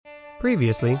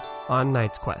Previously on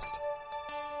Knight's Quest.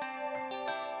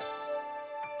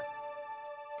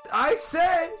 I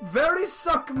say, very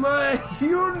suck my,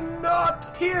 you not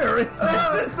here.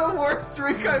 This is the worst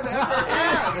drink I've ever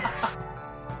had.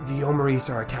 The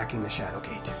Omaris are attacking the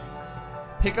Shadowgate.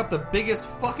 Pick up the biggest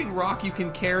fucking rock you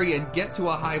can carry and get to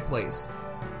a high place.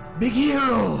 Big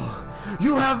hero,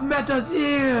 you have met us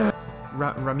here.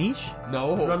 Ramesh?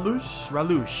 No. Ralush.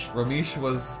 Ramesh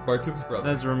was Bartuk's brother.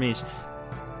 That's Ramesh.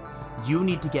 You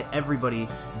need to get everybody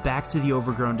back to the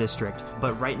Overgrown District,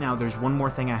 but right now there's one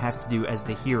more thing I have to do as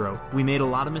the hero. We made a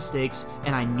lot of mistakes,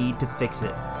 and I need to fix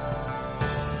it.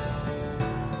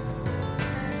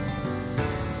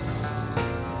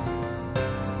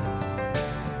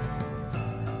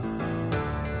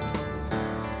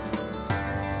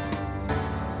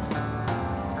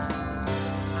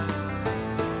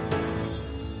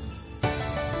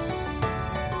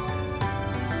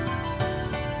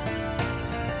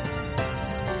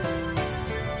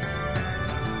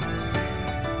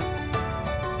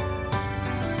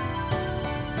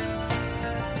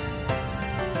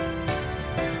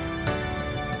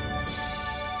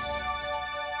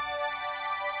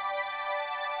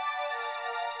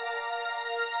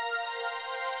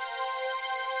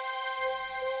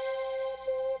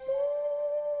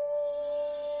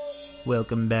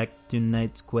 Welcome back to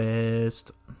Knight's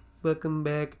Quest. Welcome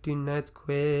back to Knight's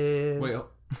Quest. Wait.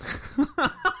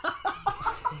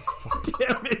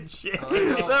 Damn it, shit.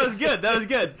 That was good.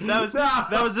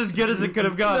 That was as good as it could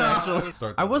have gone,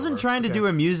 actually. I wasn't trying to do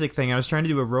a music thing. I was trying to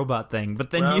do a robot thing.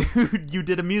 But then you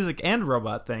did a music and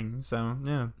robot thing. So,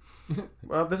 yeah.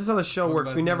 Well, this is how the show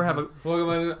works. We never have a...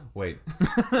 Wait.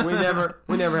 We never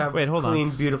have hold clean,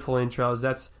 beautiful intros.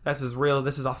 That's as real.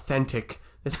 This is authentic.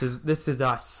 This is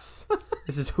us.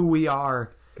 This is who we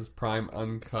are. This is prime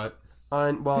uncut.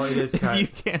 Well, it is cut. If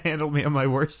you can't handle me at my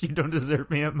worst, you don't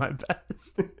deserve me at my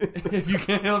best. If you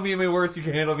can't handle me at my worst, you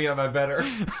can handle me at my better.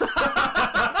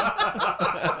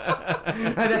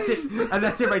 And that's it. And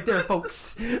that's it right there,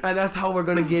 folks. And that's how we're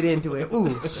gonna get into it. Ooh.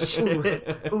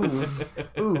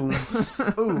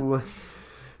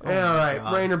 All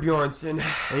right, Rainer Bjornsson.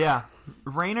 Yeah.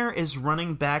 Rainer is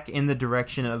running back in the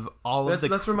direction of all of the...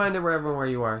 Let's remind everyone where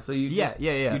you are. So you just,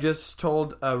 You just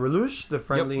told Ralush, the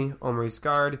friendly Omaris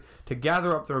guard, to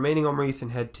gather up the remaining Omaris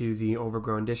and head to the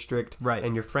Overgrown District. Right.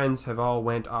 And your friends have all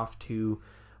went off to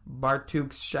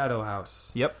Bartuk's Shadow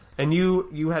House. Yep. And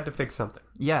you had to fix something.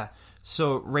 Yeah.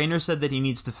 So Rainer said that he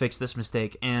needs to fix this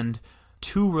mistake, and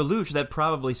to Ralush, that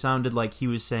probably sounded like he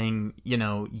was saying,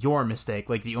 your mistake,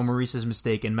 like the Omaris'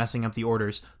 mistake in messing up the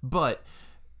orders. But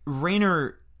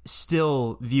Rainer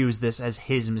still views this as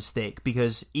his mistake,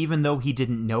 because even though he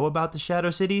didn't know about the Shadow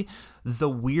City, the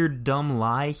weird dumb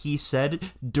lie he said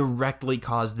directly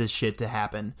caused this shit to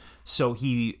happen. So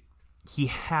he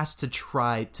has to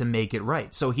try to make it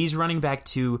right. So he's running back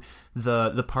to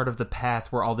the part of the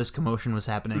path where all this commotion was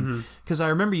happening. Because I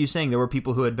remember you saying there were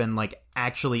people who had been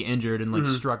actually injured and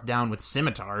struck down with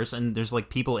scimitars, and there's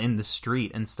people in the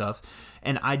street and stuff.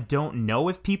 And I don't know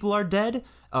if people are dead.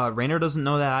 Rainer doesn't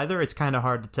know that either. It's kind of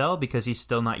hard to tell because he's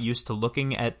still not used to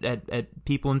looking at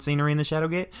people and scenery in the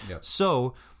Shadowgate. Yep.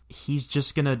 So he's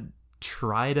just going to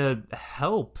try to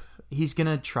help. He's going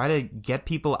to try to get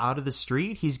people out of the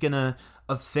street. He's going to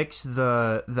affix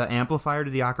the amplifier to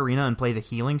the ocarina and play the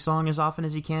healing song as often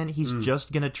as he can. He's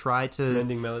just going to try to...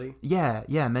 Mending Melody?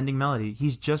 Yeah, Mending Melody.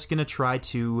 He's just going to try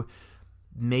to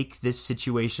make this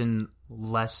situation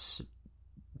less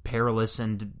perilous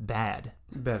and bad.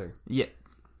 Better. Yeah.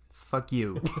 Fuck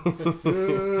you.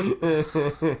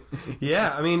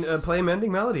 Yeah, I mean, play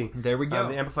Mending Melody. There we go.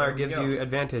 The amplifier gives you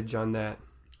advantage on that.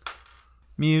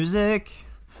 Music.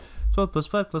 12 plus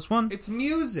 5 plus 1. It's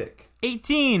music.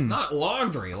 18. Not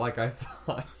laundry, like I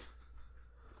thought.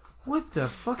 What the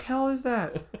fuck hell is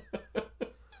that?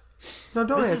 No,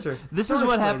 don't answer. This is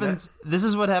what happens. This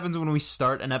is what happens when we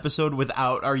start an episode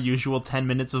without our usual 10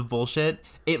 minutes of bullshit.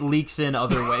 It leaks in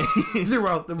other ways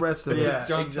throughout the rest of it.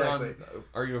 Yeah, exactly.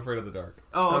 Are You Afraid of the Dark?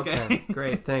 Oh, okay.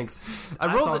 Great, thanks.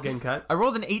 I rolled all getting cut. I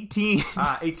rolled an 18.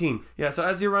 18. Yeah. So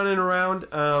as you're running around,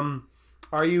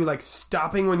 are you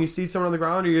stopping when you see someone on the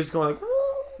ground, or you're just going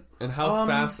And how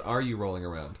fast are you rolling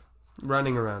around?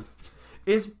 Running around.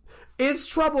 Is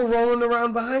Trouble rolling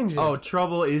around behind you? Oh,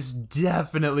 Trouble is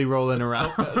definitely rolling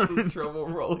around. Is Trouble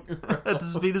rolling around? At the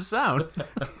speed of sound.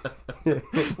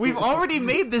 We've already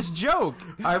made this joke.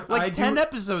 10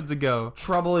 episodes ago.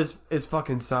 Trouble is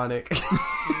fucking Sonic.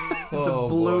 It's a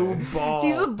blue ball.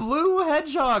 He's a blue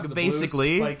hedgehog,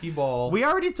 basically. Blue spiky ball. We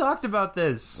already talked about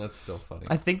this. That's still funny.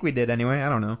 I think we did anyway. I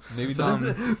don't know. Maybe so not.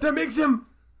 That makes him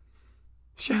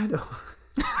Shadow.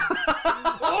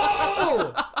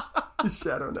 Oh!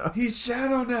 Shadow now. He's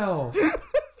Shadow now.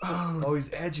 Oh,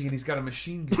 he's edgy and he's got a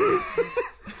machine gun.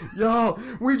 Yo,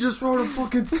 we just wrote a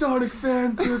fucking Sonic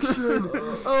fan fiction.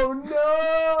 Oh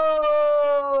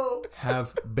no!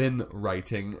 Have been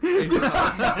writing a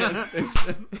Sonic fan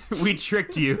fiction. We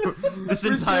tricked you. This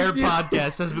entire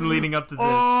podcast has been leading up to this.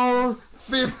 All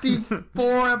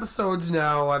 54 episodes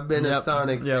now. I've been a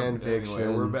Sonic fan fiction.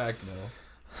 Anyway, we're back now.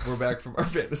 We're back from our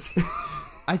fantasy.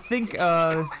 I think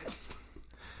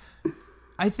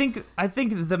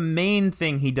the main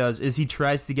thing he does is he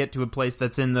tries to get to a place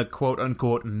that's in the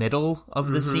quote-unquote middle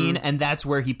of the scene, and that's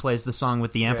where he plays the song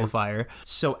with the amplifier.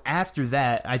 So after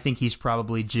that, I think he's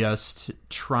probably just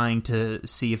trying to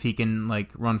see if he can,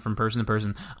 like, run from person to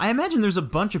person. I imagine there's a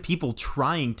bunch of people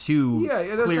trying to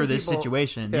clear this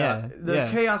situation. The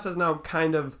chaos is now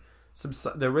kind of...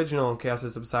 the original chaos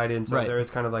has subsided, so there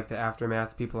is kind of like the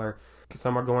aftermath.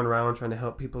 Some are going around trying to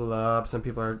help people up. Some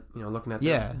people are, looking at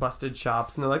their busted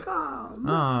shops, and they're like, "Oh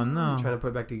no!" Trying to put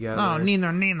it back together. Oh,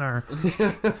 neither.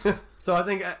 So I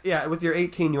think, with your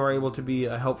 18, you are able to be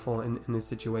helpful in this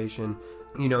situation.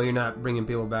 You're not bringing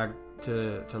people back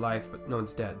to life, but no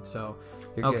one's dead, so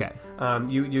you're good.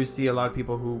 You see a lot of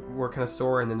people who were kind of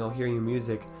sore, and then they'll hear your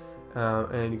music,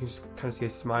 and you can just kind of see a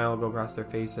smile go across their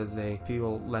face as they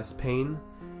feel less pain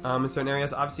in certain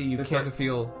areas. Obviously, they start to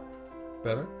feel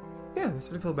better. Yeah, they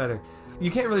sort of feel better. You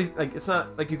can't really, it's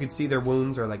not like you could see their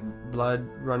wounds or, blood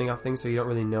running off things, so you don't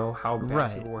really know how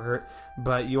bad people were hurt.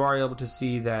 But you are able to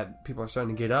see that people are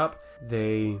starting to get up.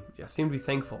 They seem to be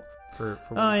thankful for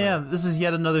oh, yeah, this is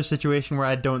yet another situation where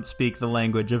I don't speak the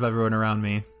language of everyone around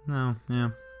me. Oh,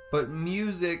 yeah. But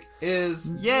music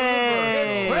is...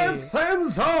 Yay! It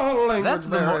transcends all language. That's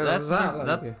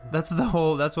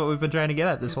what we've been trying to get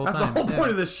at this whole time. That's the whole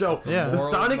point of this show. Yeah. The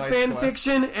Sonic fan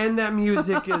fiction and that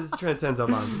music transcends all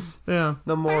boundaries. Yeah.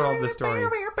 The moral of the story.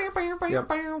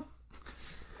 Yep.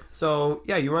 So,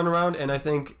 you run around, and I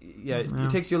think, it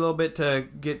takes you a little bit to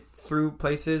get through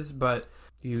places, but...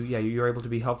 you're able to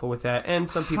be helpful with that, and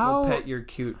some people pet your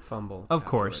cute fumble. Of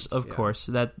course,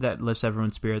 that lifts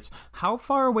everyone's spirits. How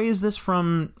far away is this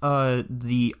from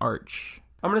the arch?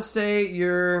 I'm gonna say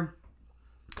you're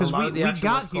because we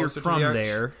got here from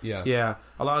there. Yeah.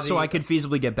 A lot of I could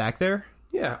feasibly get back there.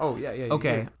 Yeah. Oh, yeah.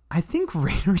 Okay. I think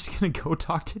Rainer's gonna go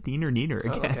talk to Neener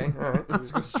again. Okay. All right.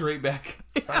 Let's go straight back.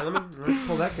 All right, let me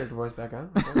pull that character voice back on.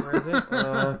 Okay, where is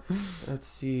it? Let's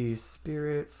see.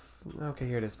 Spirit. Okay,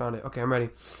 here it is. Found it. Okay, I'm ready.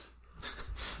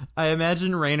 I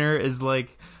imagine Rainer is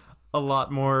a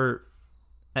lot more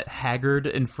haggard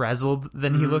and frazzled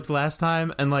than he looked last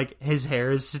time, and his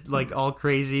hair is all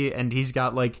crazy, and he's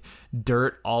got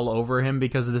dirt all over him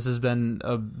because this has been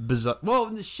a bizarre.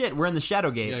 Well, shit, we're in the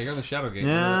Shadowgate. Yeah, you're in the Shadowgate.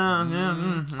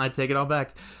 I take it all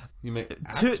back. You may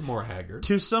act more haggard.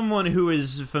 To someone who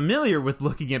is familiar with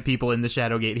looking at people in the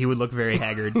Shadowgate, he would look very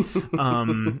haggard,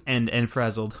 and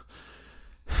frazzled.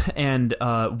 And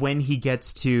when he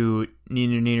gets to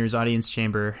Neener's audience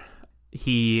chamber,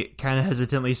 he kind of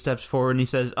hesitantly steps forward and he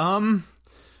says,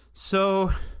 so...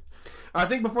 I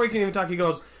think before he can even talk, he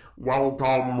goes,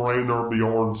 "Welcome, Rainer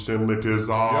Bjornsson. It is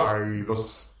I, the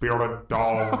Spirit of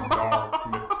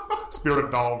Darkness.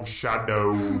 Spirit of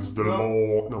Shadows, the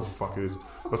Lord... No, fuck it is.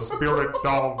 The Spirit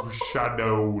of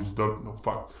Shadows,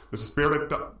 the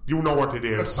Spirit of... You know what it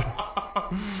is.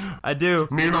 I do.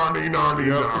 Nina.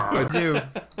 I do.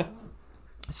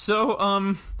 So,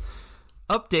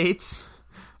 updates...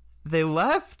 They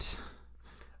left?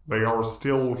 They are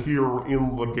still here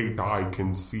in the gate. I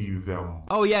can see them.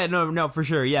 Oh, yeah, no, for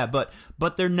sure, yeah. But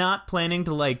they're not planning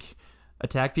to,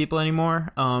 attack people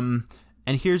anymore. And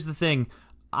here's the thing.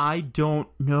 I don't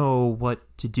know what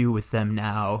to do with them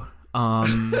now.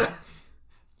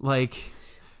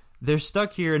 They're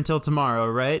stuck here until tomorrow,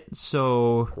 right?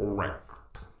 So... Correct.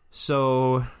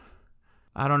 So...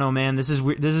 I don't know, man. This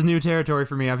is new territory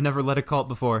for me. I've never led a cult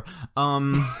before.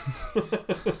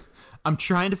 I'm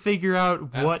trying to figure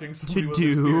out what to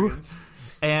do,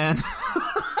 and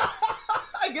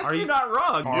I guess you're not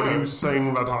wrong. Are you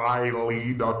saying that I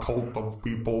lead a cult of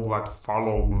people that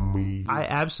follow me? I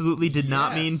absolutely did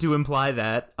not mean to imply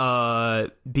that,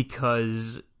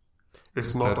 because...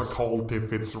 It's not a cult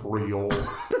if it's real.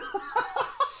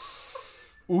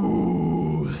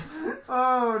 Ooh.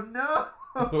 Oh, no.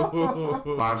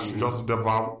 That's just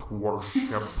devout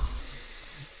worship.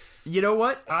 You know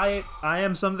what? I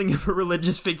am something of a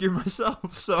religious figure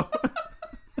myself, so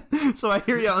I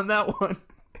hear you on that one.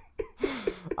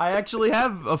 I actually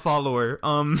have a follower.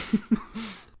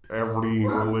 Every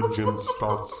religion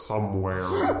starts somewhere.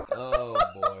 Oh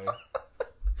boy.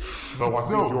 So I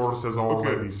think yours has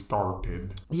already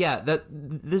started. Yeah,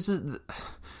 this is...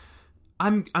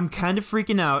 I'm kind of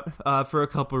freaking out for a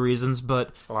couple reasons,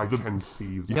 but I can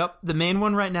see that. Yep, the main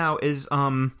one right now is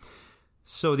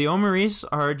so the Omaris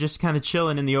are just kind of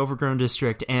chilling in the Overgrown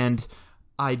District, and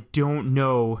I don't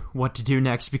know what to do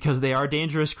next because they are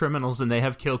dangerous criminals and they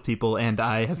have killed people, and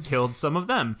I have killed some of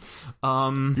them.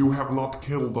 You have not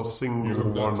killed a single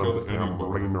one of them,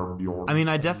 Rainer Bjorn. I mean,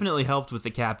 I definitely helped with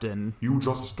the captain. You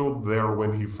just stood there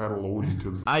when he fell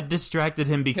into... I distracted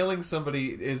him because... Killing somebody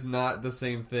is not the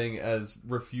same thing as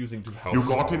refusing to help. You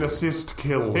got an assist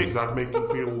kill. Does that make you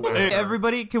feel better?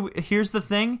 Everybody, here's the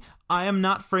thing. I am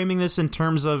not framing this in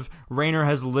terms of Rainer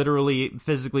has literally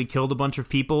physically killed a bunch of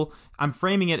people. I'm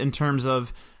framing it in terms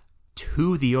of,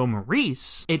 to the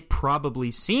Omaris, it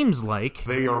probably seems like...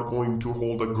 They are going to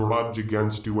hold a grudge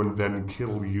against you and then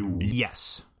kill you.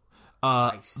 Yes.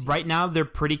 Right now, they're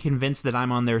pretty convinced that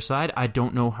I'm on their side. I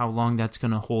don't know how long that's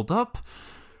going to hold up,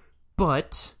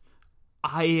 but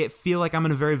I feel like I'm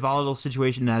in a very volatile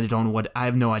situation and I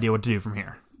have no idea what to do from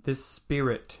here. This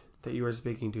spirit that you were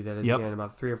speaking to, that is again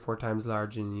about 3 or 4 times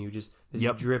larger than you, just this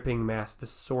dripping mass, the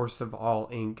source of all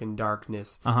ink and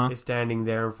darkness, is standing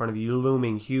there in front of you,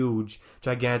 looming huge,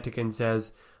 gigantic, and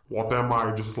says, "What am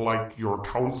I, just like your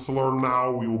counselor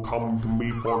now? You come to me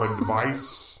for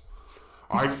advice?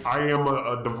 I am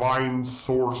a divine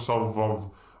source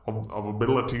of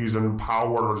abilities and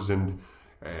powers and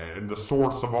the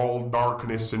source of all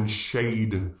darkness and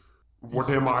shade. What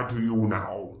am I to you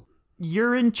now?"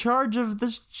 You're in charge of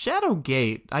the Shadow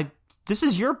Gate. This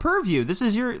is your purview. This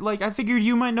is your, I figured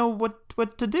you might know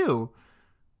what to do.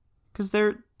 Because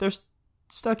they're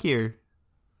stuck here.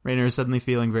 Rainer is suddenly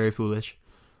feeling very foolish.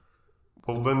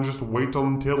 Well, then just wait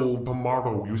until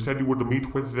tomorrow. You said you would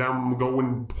meet with them, go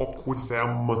and talk with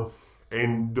them,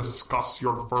 and discuss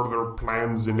your further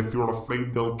plans, and if you're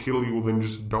afraid they'll kill you, then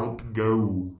just don't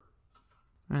go.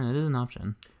 That is an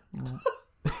option.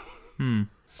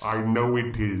 I know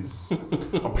it is.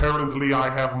 Apparently I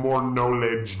have more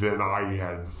knowledge than I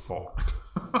had thought.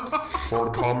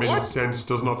 For common sense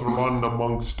does not run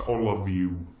amongst all of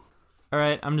you.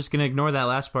 Alright, I'm just gonna ignore that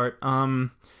last part.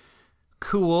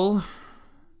 Cool.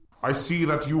 I see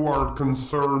that you are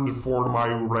concerned for my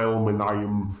realm, and I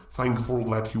am thankful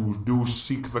that you do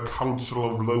seek the counsel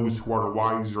of those who are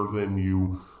wiser than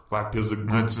you. That is a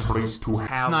good trait to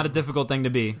have. It's not a difficult thing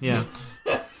to be, yeah.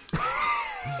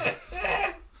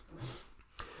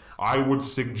 I would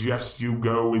suggest you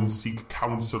go and seek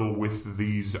counsel with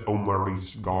these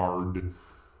Omaris Guard,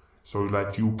 so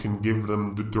that you can give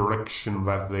them the direction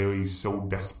that they so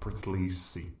desperately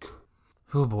seek.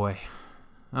 Oh boy.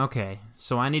 Okay,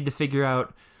 so I need to figure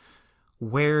out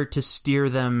where to steer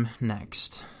them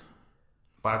next.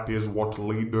 That is what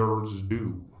leaders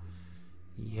do.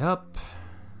 Yup.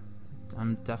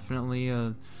 I'm definitely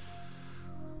a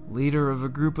leader of a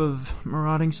group of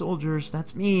marauding soldiers.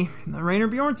 That's me, Rainer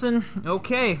Bjornsson.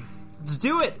 Okay, let's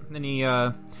do it. And he,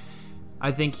 I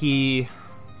think he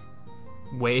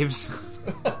waves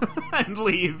and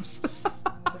leaves.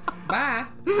 Bye.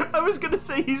 I was gonna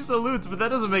say he salutes, but that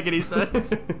doesn't make any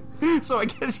sense. So I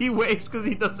guess he waves because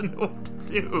he doesn't know what to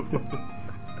do.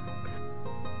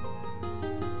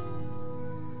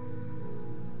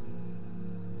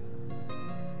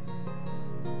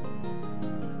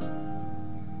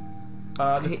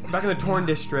 Back in the Torn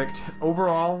District,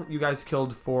 overall, you guys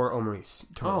killed 4 Omaris.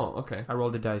 Oh, okay. I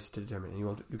rolled a dice to determine, and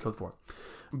you killed 4.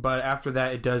 But after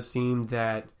that, it does seem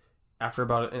that after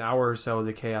about an hour or so,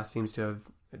 the chaos seems to have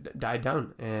died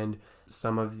down, and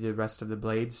some of the rest of the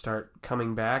blades start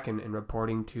coming back and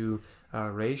reporting to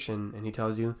Raish, and he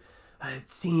tells you, it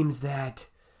seems that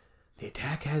the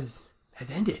attack has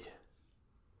ended.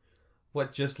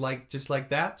 What, just like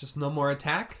that? Just no more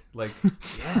attack? Like,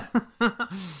 yeah.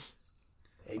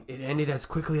 It ended as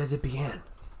quickly as it began.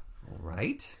 All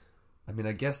right. I mean,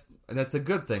 I guess that's a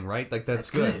good thing, right? Like, that's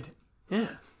good.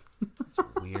 Yeah. It's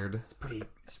weird. It's pretty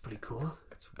cool.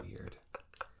 It's weird.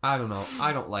 I don't know.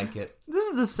 I don't like it. This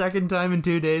is the second time in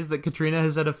 2 days that Katrina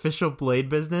has had official blade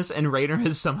business, and Rainer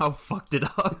has somehow fucked it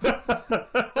up.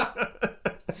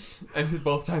 And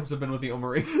both times have been with the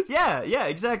Omaris. Yeah,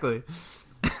 exactly.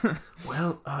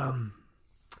 Well,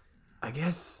 I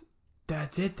guess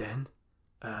that's it then.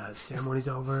 Ceremony's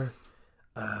over.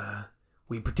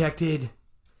 We protected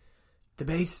the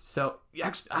base. So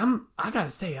actually, I gotta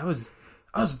say, I was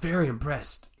very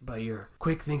impressed by your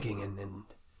quick thinking and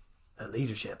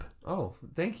leadership. Oh,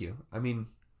 thank you. I mean,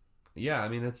 yeah. I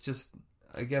mean, it's just,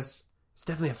 I guess it's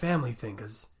definitely a family thing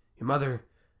because your mother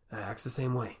acts the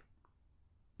same way.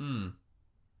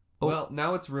 Well,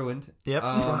 now it's ruined. Yep.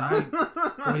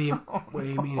 What do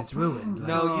you mean it's ruined?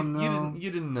 Like,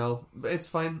 you didn't know. It's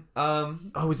fine.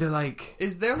 is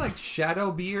there like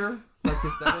shadow beer? Like,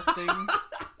 is that a thing?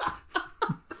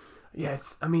 Yeah,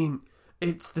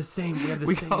 it's the same. We have the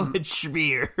We same. call it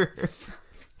schmear.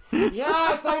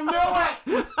 Yes, I know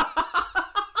it!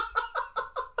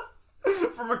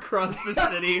 From across the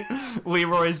city,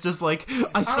 Leroy's just like, I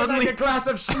I'd suddenly like a glass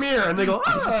of schmear. And they go,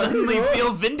 suddenly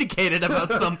feel vindicated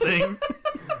about something.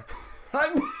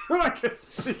 I knew I could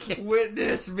speak it.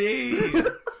 Witness me!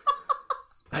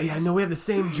 I know we have the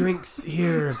same drinks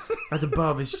here as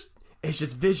above. It's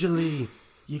just visually,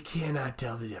 you cannot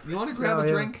tell the difference. You want to grab a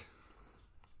drink?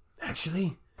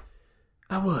 Actually,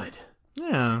 I would.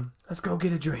 Yeah. Let's go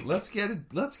get a drink. Let's get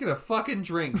a fucking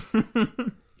drink.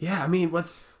 Yeah, I mean,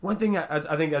 what's one thing I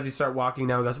think as you start walking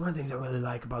now, he goes, one of the things I really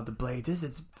like about the Blades is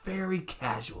it's very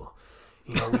casual.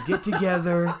 You know, we get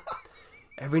together,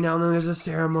 every now and then there's a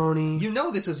ceremony. You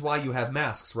know this is why you have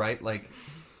masks, right? Like,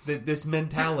 this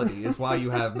mentality is why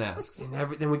you have masks.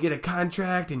 And then we get a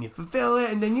contract and you fulfill it,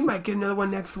 and then you might get another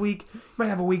one next week. You might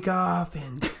have a week off,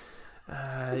 and,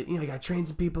 you got to train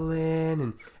some people in,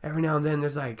 and every now and then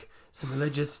there's like some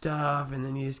religious stuff, and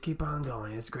then you just keep on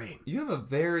going. It's great. You have a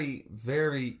very,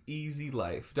 very easy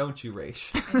life, don't you,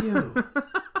 Raish? I do.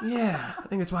 Yeah, I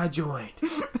think that's why I joined.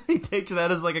 He takes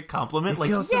that as like a compliment. You Like,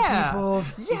 kill some yeah, people.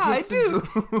 yeah, I do.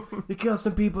 You kill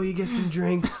some people, you get some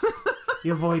drinks,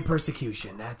 you avoid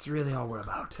persecution. That's really all we're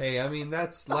about. Hey, I mean,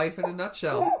 that's life in a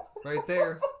nutshell, right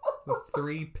there. The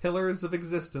 3 pillars of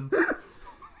existence.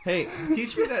 Hey,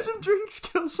 teach me that. Some drinks,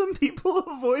 kill some people,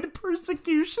 avoid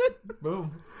persecution.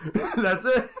 Boom. That's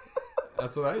it.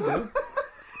 That's what I do.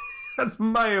 That's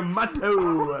my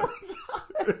motto.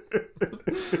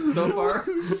 So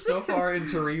far in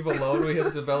Tareve alone, we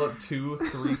have developed 2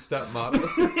 3-step models.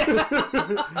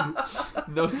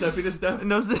 No steppy to step.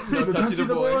 No, touchy to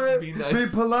boy. Be nice.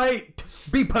 Be polite.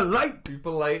 Be polite. Be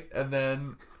polite, and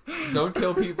then don't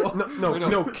kill people.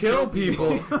 No, kill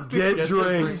people. Get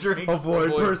drinks. some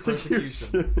Avoid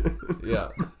persecution. Yeah,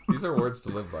 these are words to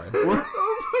live by.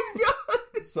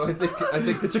 So I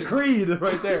think It's a creed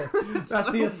right there.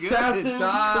 That's the assassin.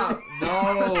 Stop!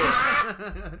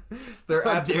 No.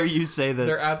 How dare you say this?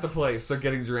 They're at the place. They're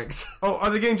getting drinks. Oh, are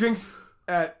they getting drinks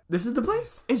at... This is the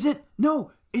place? Is it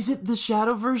the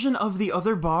shadow version of the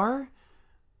other bar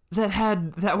that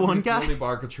had that one It's guy? the only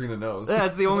bar Katrina knows. Yeah,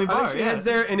 it's the only I bar. think she heads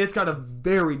there, and it's got a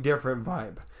very different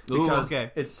vibe. Because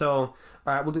okay. it's so...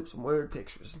 Alright, we'll do some weird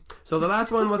pictures. So the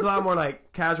last one was a lot more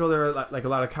like casual. There were like a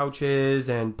lot of couches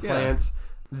and plants. Yeah.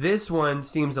 This one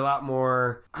seems a lot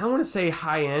more... I don't want to say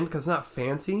high-end, because it's not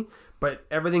fancy, but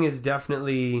everything is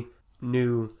definitely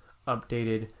new,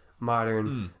 updated,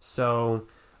 modern. So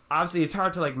obviously it's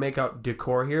hard to like make out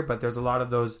decor here, but there's a lot of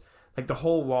those... Like the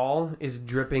whole wall is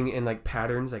dripping in like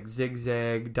patterns, like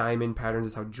zigzag, diamond patterns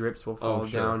is how drips will fall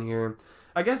down here.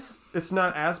 I guess it's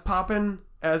not as poppin'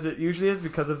 as it usually is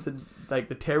because of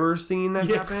the terror scene that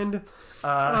happened.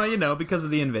 Because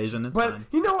of the invasion. It's but fine.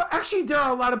 Actually, there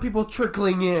are a lot of people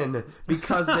trickling in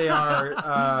because they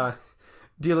are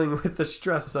dealing with the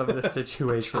stress of the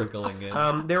situation. Trickling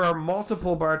in. There are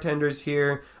multiple bartenders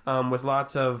here with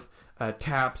lots of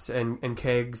taps and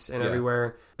kegs and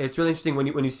everywhere. It's really interesting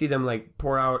when you see them like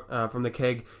pour out from the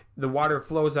keg. The water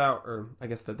flows out, or I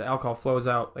guess the alcohol flows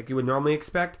out like you would normally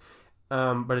expect.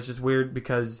 But it's just weird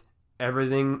because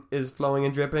everything is flowing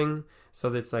and dripping,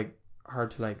 so it's like hard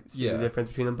to like see the difference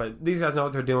between them. But these guys know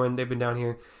what they're doing. They've been down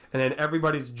here, and then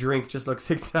everybody's drink just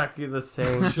looks exactly the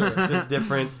same, just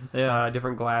different,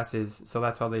 different glasses. So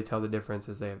that's how they tell the difference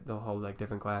is they'll hold like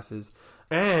different glasses.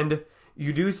 And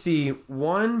you do see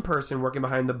one person working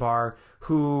behind the bar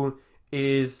who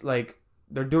is like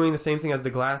they're doing the same thing as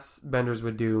the glass benders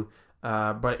would do,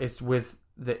 but it's with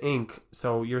the ink,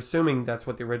 so you're assuming that's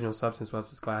what the original substance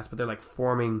was glass, but they're like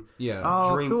forming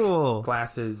drink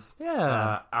glasses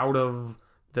out of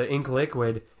the ink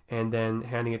liquid and then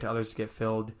handing it to others to get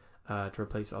filled to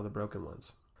replace all the broken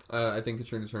ones. I think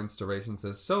Katrina turns to Rach and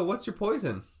says, "So, what's your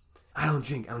poison?" I don't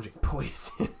drink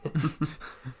poison.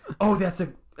 Oh, that's a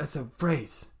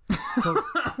phrase.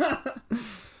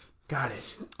 Got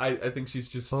it. I think she's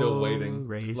just still waiting,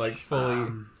 Rach. like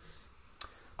fully.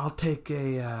 I'll take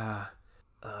a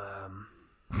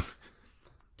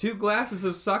 2 glasses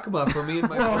of Sakuma for me and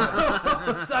my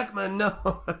friend. Sakuma,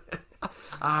 no.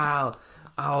 I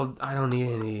don't need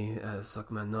any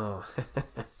Sakuma, no.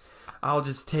 I'll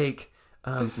just take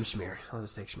some Schmear. I'll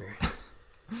just take Schmear.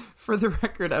 For the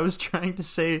record, I was trying to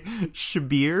say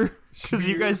Shabir because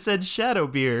you guys said shadow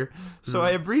beer, so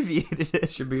I abbreviated it.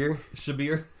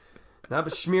 Shabir. Not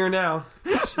but Schmear now.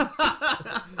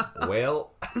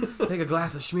 Well, Take a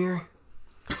glass of Schmear.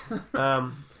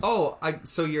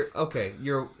 So you're okay.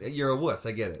 You're a wuss.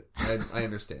 I get it. I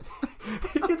understand.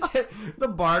 The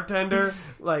bartender,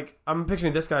 like, I'm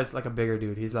picturing this guy's like a bigger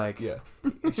dude. He's like, Yeah.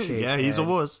 Yeah, he's a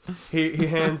wuss. He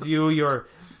hands you your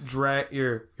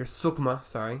sukma,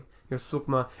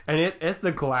 and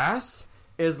the glass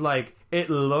is like, it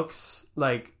looks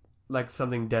like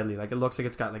something deadly. Like, it looks like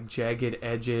it's got like jagged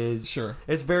edges. Sure.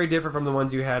 It's very different from the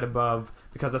ones you had above,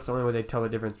 because that's the only way they tell the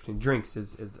difference between drinks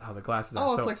is how the glasses are.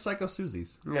 Oh, it's like Psycho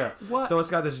Susie's. Yeah. What? So it's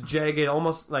got this jagged,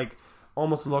 almost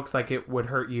looks like it would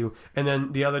hurt you. And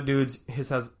then the other dude's,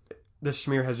 this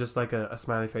schmear has just like a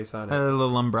smiley face on it. A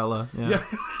little umbrella. Yeah.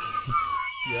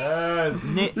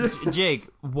 Yes. Jake,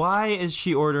 why is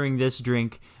she ordering this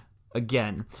drink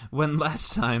again when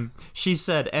last time she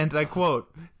said, and I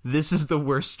quote, "This is the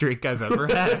worst drink I've ever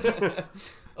had"?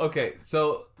 Okay,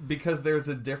 so because there's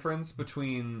a difference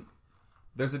between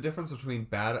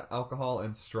bad alcohol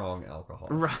and strong alcohol.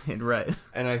 Right.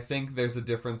 And I think there's a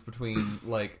difference between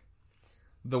like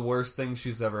the worst thing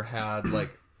she's ever had,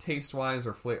 like taste wise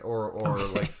or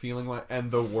like feeling wise, and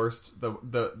the worst,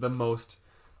 the most.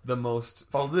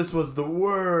 Oh, this was the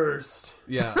worst.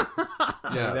 Yeah,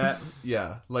 yeah, that?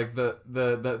 yeah. Like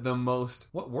the most.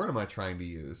 What word am I trying to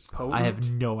use? Potent? I have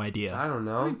no idea. I don't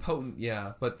I know. mean, potent.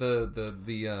 Yeah, but the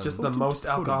Just the most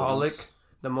alcoholic,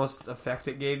 the most effect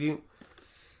it gave you.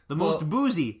 The most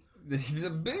boozy. the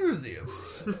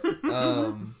booziest.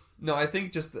 No, I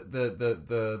think just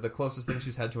the closest thing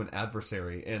she's had to an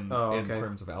adversary in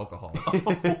terms of alcohol.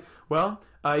 Well,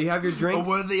 you have your A drinks.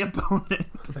 worthy opponent.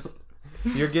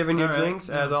 You're giving your All right. drinks,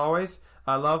 as always.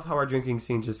 I love how our drinking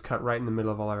scene just cut right in the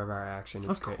middle of all of our action.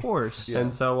 It's Of great. course. Yeah.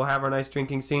 And so we'll have our nice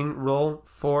drinking scene. Roll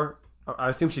for... I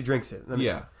assume she drinks it.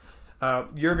 Yeah,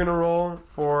 You're going to roll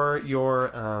for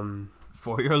your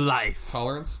For your life.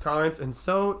 tolerance, tolerance, and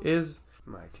so is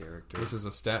my character. which is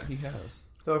a stat he has.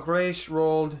 So Grace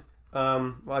rolled...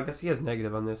 well, I guess he has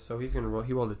negative on this, so he's going to roll...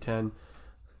 He rolled a 10.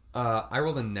 I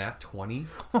rolled a nat 20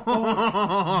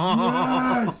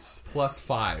 Yes! plus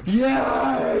 5.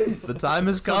 Yes! The time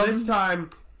has So come. this time,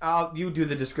 you do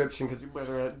the description, because you're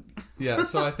better at... Yeah,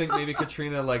 so I think maybe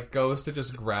Katrina like goes to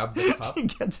just grab the cup. She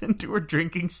gets into her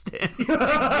drinking stand. Into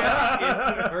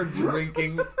her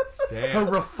drinking A stand.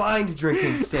 refined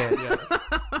drinking stance.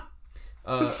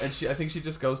 And I think she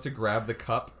just goes to grab the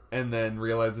cup and then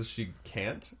realizes she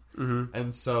can't. Mm-hmm.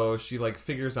 And so she like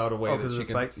figures out a way that Because she of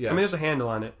the can. spikes? Yeah, I mean, there's a handle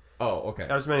on it. oh, okay.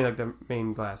 I was meaning like the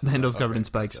main glass. The handle's covered Okay, in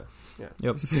spikes. gotcha. Yeah.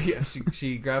 Yep. So yeah,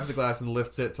 she grabs the glass and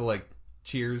lifts it to like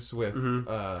cheers with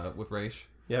Raish.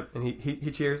 Yep, and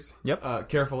he cheers.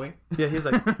 Carefully. Yeah, he's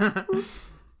like...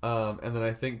 And then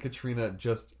I think Katrina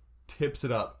just tips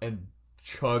it up and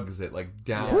chugs it, like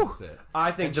downs it.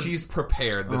 I think And she's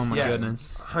prepared this Oh my time.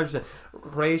 goodness. 100%.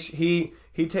 Raish, he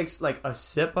takes like a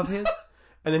sip of his,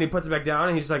 and then he puts it back down,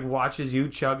 and he just like watches you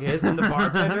chug his. And the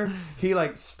bartender, he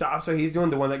like stops what he's doing,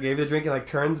 the one that gave you the drink, and like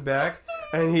turns back,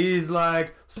 and he's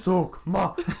like,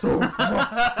 "Sukma, sukma,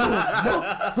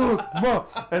 sukma,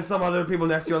 sukma," and some other people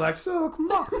next to you are like,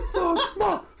 "Sukma,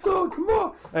 sukma,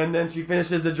 sukma," and then she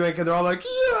finishes the drink, and they're all like,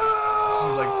 "Yeah!" She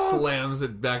like slams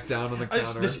it back down on the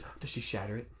counter. Does she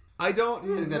shatter it? I don't.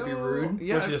 Wouldn't that be rude?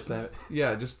 Yeah, No, she just slammed it.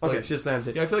 yeah, just Okay, like, she just slams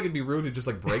it. yeah. I feel like it'd be rude to just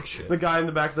like break shit. The guy in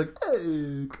the back's like,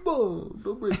 "Hey, come on,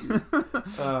 don't break it."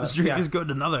 This drink is good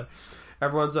to another.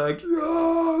 Everyone's like,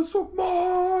 "Yeah,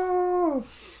 Sukma."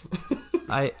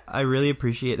 I really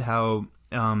appreciate how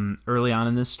early on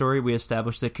in this story we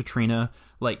established that Katrina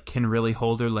like can really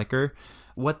hold her liquor.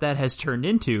 What that has turned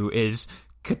into is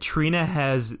Katrina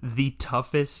has the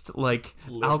toughest like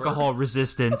alcohol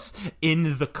resistance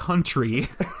in the country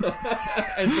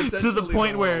And to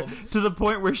the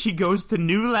point where she goes to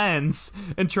new lands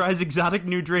and tries exotic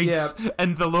new drinks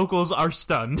and the locals are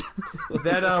stunned.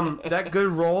 That good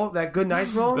roll, that good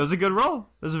nice roll. That was a good roll.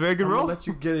 That was a very good I'm gonna roll. let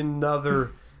you get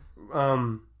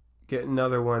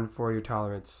another one for your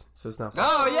tolerance, so it's not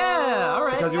Oh yeah, all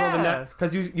right. because you rolled the net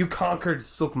because you conquered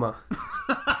Sukma.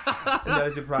 And that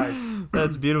is your prize.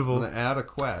 That's I'm beautiful. gonna add a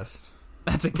quest.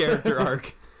 That's a character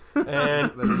arc.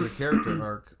 And That is a character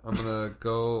arc. I'm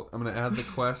gonna add the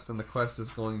quest, and the quest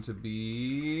is going to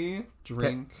be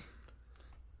drink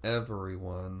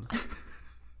everyone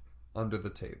under the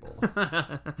table.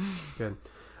 good.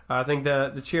 I think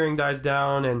the cheering dies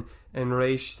down, and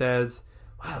Raish says,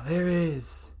 "Wow, there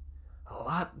is a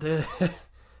lot to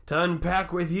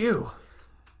unpack with you."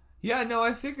 Yeah, no,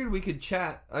 I figured we could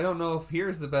chat. I don't know if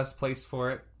here's the best place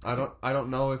for it. I don't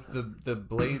know if the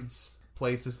Blades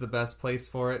place is the best place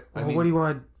for it. Well, what do you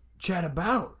want to chat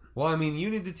about? Well, I mean, you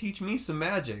need to teach me some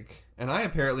magic, and I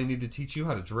apparently need to teach you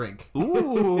how to drink.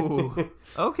 Ooh.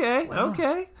 Okay.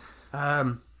 Okay.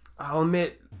 I'll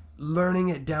admit, learning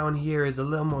it down here is a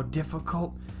little more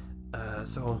difficult.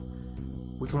 So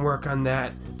we can work on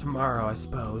that tomorrow, I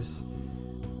suppose.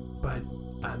 But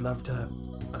I'd love to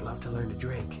learn to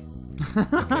drink.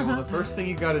 Okay, well, the first thing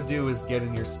you gotta do is get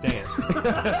in your stance.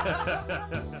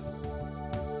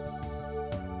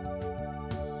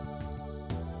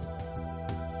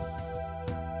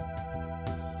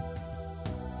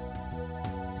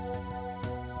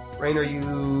 Rainer,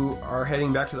 you are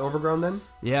heading back to the Overgrown then?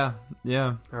 Yeah.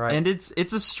 All right. And it's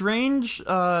a strange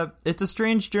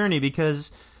journey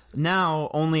because now,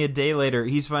 only a day later,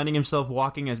 he's finding himself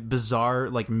walking a bizarre,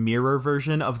 like, mirror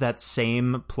version of that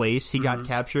same place he got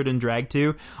captured and dragged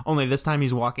to, only this time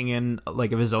he's walking in,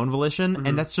 like, of his own volition,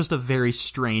 and that's just a very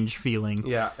strange feeling.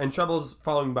 Yeah, and Trouble's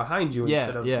following behind you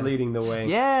instead of leading the way.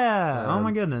 Yeah! Oh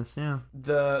my goodness, yeah.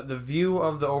 The view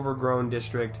of the Overgrown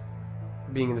district,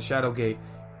 being in the Shadowgate,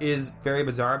 is very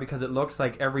bizarre because it looks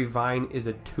like every vine is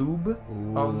a tube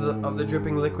of the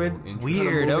dripping liquid.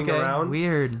 Weird, kind of moving okay. around.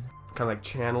 Weird. Kind of like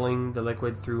channeling the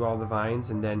liquid through all the vines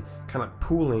and then kind of like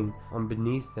pooling on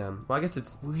beneath them. Well, I guess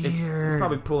it's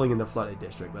probably pooling in the flooded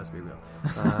district, let's be real.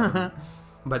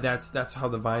 But that's how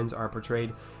the vines are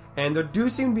portrayed. And there do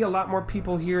seem to be a lot more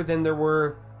people here than there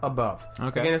were above.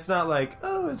 Okay. Again, it's not like,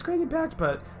 oh, it's crazy packed,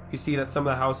 but you see that some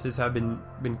of the houses have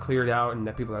been cleared out and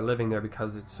that people are living there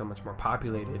because it's so much more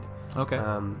populated. Okay.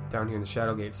 Down here in the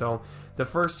Shadowgate. So the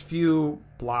first few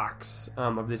blocks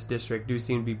of this district do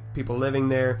seem to be people living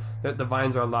there. The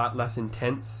vines are a lot less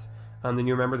intense than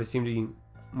you remember. They seem to be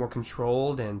more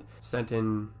controlled and sent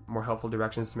in more helpful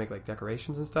directions to make like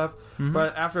decorations and stuff. Mm-hmm.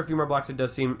 But after a few more blocks, it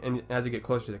does seem, and as you get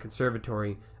closer to the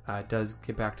conservatory, it does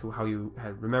get back to how you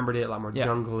had remembered it. A lot more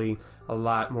jungly, a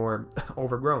lot more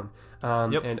overgrown,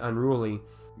 and unruly.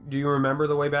 Do you remember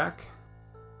the way back?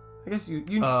 I guess you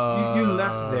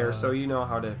left there, so you know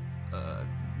how to.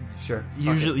 Sure.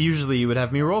 Usually you would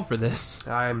have me roll for this.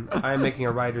 I'm making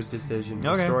a writer's decision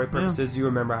for story purposes. You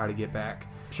remember how to get back.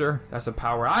 Sure. That's a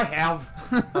power I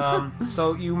have.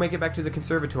 So you make it back to the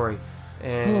conservatory,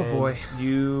 and oh boy,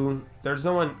 there's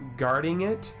no one guarding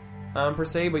it per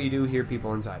se, but you do hear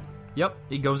people inside. Yep,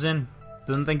 he goes in.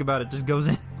 Doesn't think about it, just goes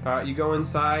in. You go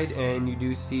inside, and you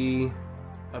do see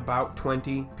about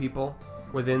 20 people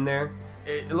within there.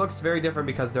 It looks very different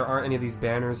because there aren't any of these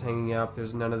banners hanging up.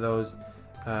 There's none of those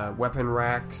weapon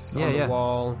racks on the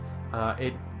wall.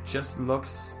 It just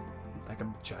looks like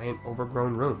a giant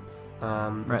overgrown room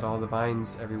with all the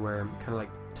vines everywhere, kind of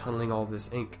like tunneling all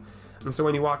this ink. And so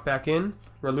when you walk back in,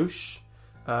 Ralush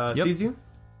sees you,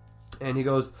 and he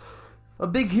goes, "A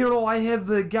big hero, I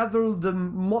have gathered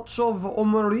much of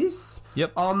Omaris.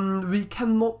 Yep. We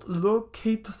cannot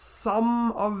locate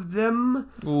some of them.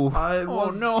 Ooh. I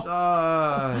was,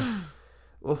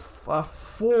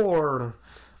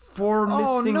 four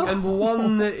missing, and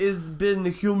one is been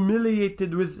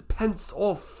humiliated with pants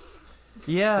off.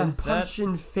 Yeah. And punch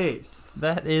in face.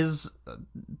 That is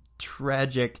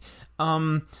tragic.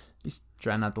 He's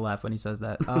trying not to laugh when he says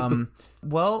that.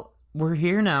 Well, we're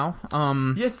here now.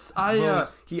 Yes, I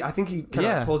think he kind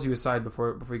of pulls you aside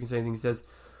before you can say anything. He says,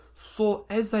 "So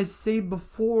as I say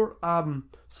before,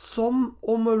 some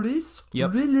Omaris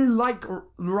really like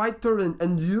writer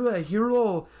and you a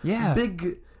hero. Yeah,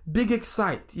 big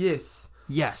excite. Yes.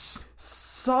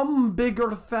 Some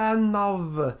bigger fan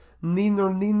of Niner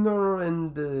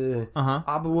and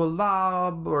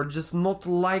Abuelab, or just not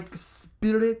like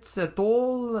spirits at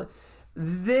all.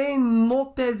 They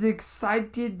not as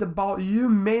excited about you,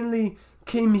 mainly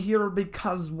came here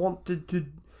because wanted to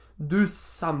do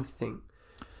something.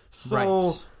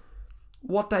 So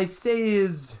what I say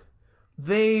is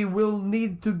they will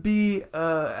need to be,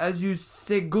 as you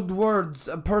say, good words,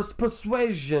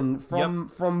 persuasion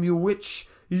from you, which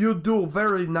you do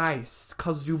very nice,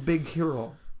 cause you big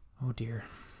hero. Oh dear.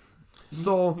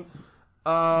 So,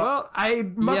 well,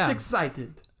 I'm much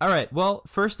excited. All right. Well,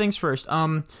 first things first.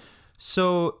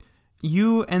 So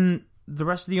you and the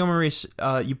rest of the Omaris,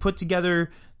 you put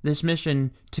together this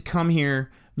mission to come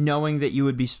here, knowing that you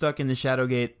would be stuck in the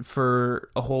Shadowgate for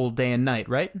a whole day and night,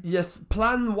 right? Yes.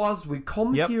 Plan was we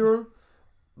come here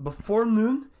before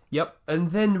noon. Yep. And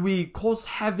then we cause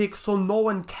havoc so no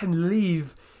one can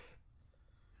leave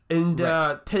and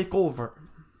take over.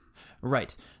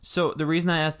 Right. So the reason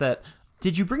I asked that,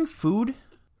 did you bring food?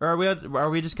 Or are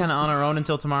we just kind of on our own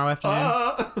until tomorrow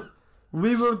afternoon?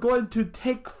 We were going to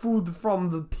take food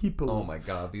from the people. Oh my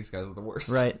god, these guys are the worst.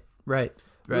 Right.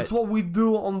 That's what we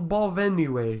do on Bov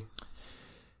anyway.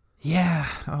 Yeah.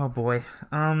 Oh boy.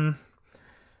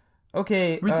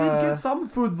 Okay, We did get some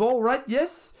food though, right?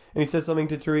 Yes. And he says something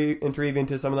to Terevian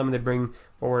to some of them, and they bring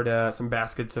forward some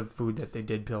baskets of food that they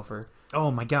did pilfer.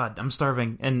 Oh my god, I'm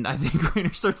starving, and I think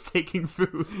Rainer starts taking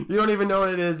food. You don't even know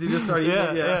what it is. You just start eating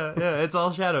it. Yeah. It's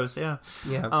all shadows. Yeah.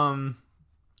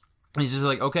 He's just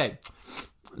like, okay.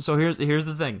 So here's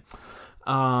the thing.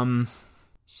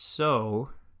 So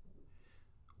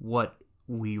what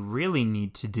we really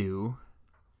need to do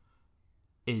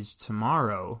is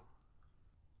tomorrow.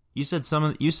 You said some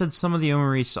of the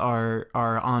Omaris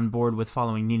are on board with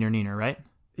following Neener, right?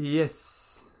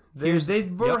 Yes. They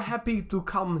were happy to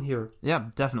come here. Yeah,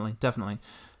 definitely.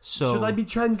 So should I be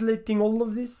translating all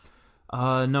of this?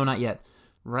 No, not yet.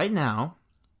 Right now,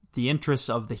 the interests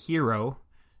of the hero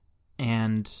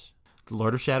and the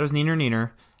Lord of Shadows,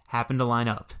 Neener, happen to line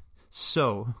up.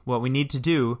 So what we need to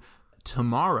do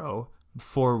tomorrow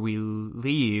before we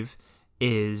leave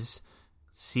is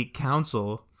seek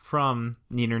counsel from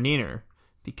Neener,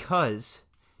 because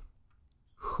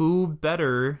who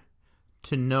better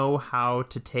to know how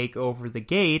to take over the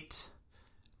gate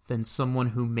than someone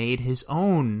who made his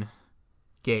own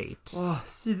gate? Oh,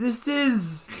 see, this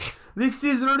is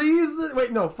reason.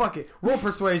 Wait, no, fuck it. Roll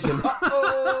persuasion.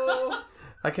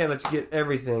 I can't let you get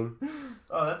everything.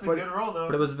 Oh, that's a good roll, though.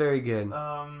 But it was very good.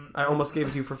 I almost gave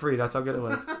it to you for free. That's how good it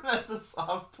was. That's a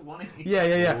soft 20.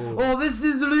 Yeah. Ooh. Oh, this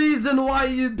is reason why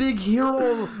you big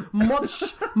hero.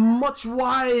 Much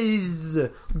wise.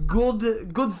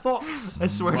 Good thoughts. I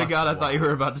swear to God, I thought you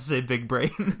were about to say big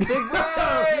brain.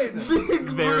 Big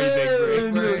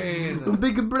brain!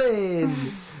 Big brain.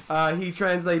 He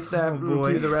translates that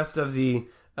to the rest of the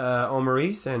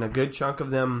Omaris, and a good chunk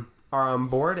of them are on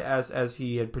board as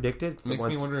he had predicted. Makes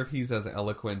me wonder if he's as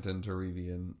eloquent in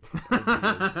Terevian as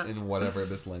he is in whatever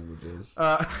this language is.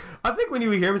 I think when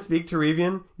you hear him speak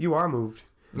Terevian, you are moved.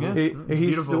 Yeah,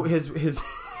 he's beautiful.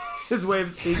 His way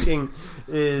of speaking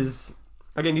is,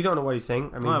 again, you don't know what he's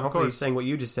saying. I mean, hopefully he's saying what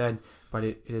you just said, but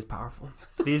it is powerful.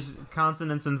 These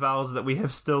consonants and vowels that we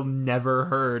have still never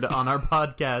heard on our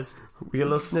podcast. We get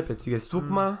little snippets. You get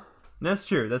sukma. That's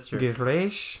true. You get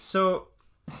resh. So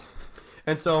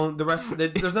the rest,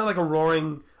 there's not like a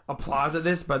roaring applause at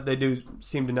this, but they do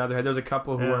seem to nod their head. There's a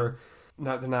couple who are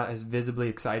they're not as visibly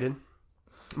excited,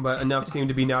 but enough seem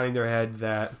to be nodding their head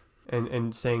that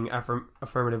and saying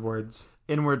affirmative words.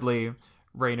 Inwardly,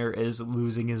 Rainer is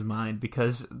losing his mind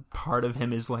because part of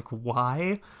him is like,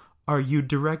 why are you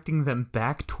directing them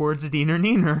back towards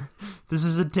Neener? This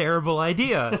is a terrible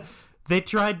idea. They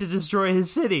tried to destroy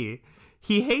his city.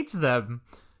 He hates them.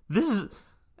 This is...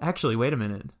 Actually, wait a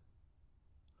minute.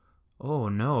 Oh,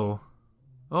 no,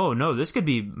 this could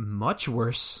be much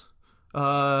worse.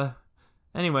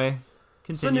 Anyway,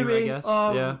 continue, I guess.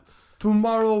 Yeah.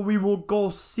 Tomorrow we will go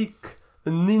seek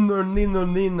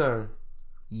Neener.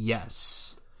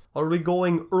 Yes. Are we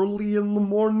going early in the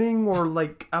morning or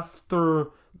like after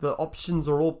the options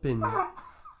are open?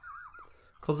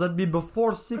 Because that'd be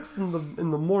before 6 in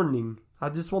the morning. I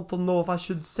just want to know if I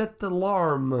should set the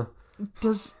alarm.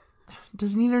 Does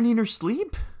Neener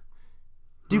sleep?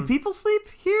 Do people sleep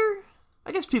here?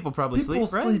 I guess people probably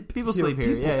sleep, right? People sleep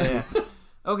here. Yeah.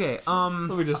 Okay,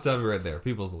 Let me just stop you right there.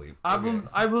 People sleep.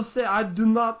 I will say I do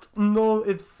not know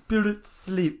if spirits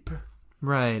sleep.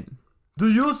 Right.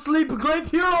 Do you sleep, great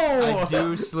hero? I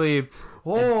do sleep.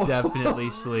 I definitely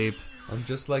sleep. I'm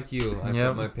just like you. I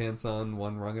put my pants on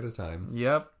one rung at a time.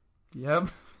 Yep.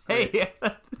 Hey,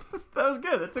 that was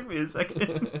good. That took me a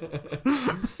second.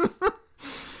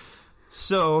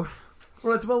 So...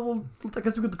 Alright, well, I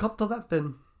guess we could cut to that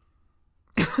then.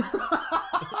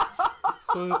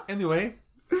 So, anyway,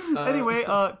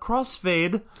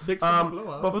 crossfade. Big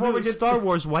blowout. Before we get Star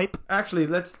Wars wipe. Actually,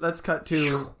 let's cut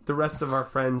to the rest of our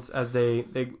friends as they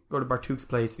go to Bartuk's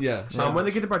place. Yeah. When they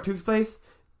get to Bartuk's place,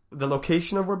 the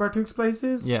location of where Bartuk's place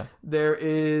is, there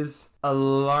is a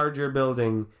larger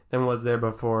building than was there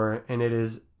before, and it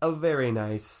is a very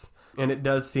nice, and it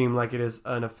does seem like it is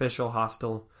an official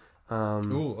hostel.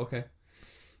 Ooh, okay.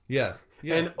 Yeah.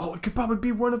 And it could probably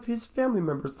be one of his family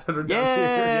members that are down here.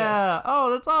 Yeah. Oh,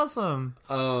 that's awesome.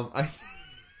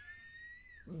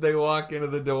 They walk into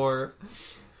the door,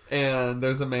 and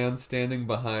there's a man standing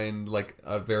behind like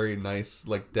a very nice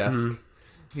like desk. Mm-hmm.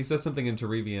 He says something in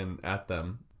Terevian at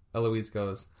them. Eloise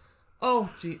goes, "Oh,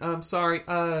 gee, I'm sorry.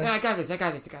 I got this.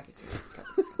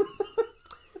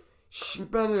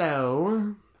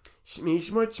 Shmelo, shmee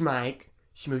shmuch Mike,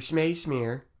 shmoosh shmee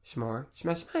shmear, shmore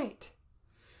shmash mate."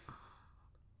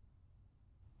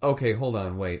 Okay, hold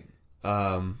on, wait.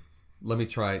 Let me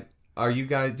try. Are you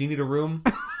guys... Do you need a room?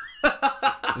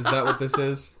 Is that what this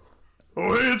is?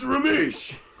 Oh, hey, it's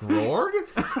Ramesh. Grog?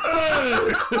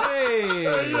 Hey!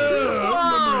 Yeah,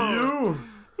 I remember you.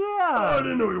 Yeah. I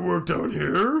didn't know you worked down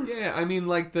here. Yeah, I mean,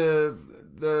 like, the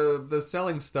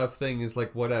selling stuff thing is,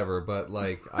 like, whatever, but,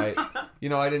 like, I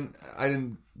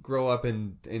didn't grow up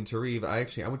in Tarif. I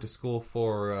went to school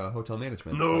for hotel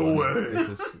management. No way. This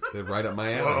is right up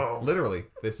my alley. Wow. Literally.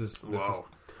 This is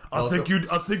I think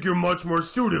you're much more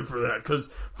suited for that, because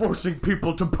forcing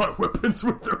people to buy weapons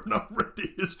when they're not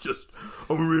ready is just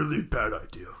a really bad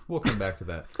idea. We'll come back to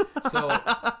that. So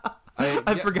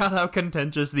I forgot how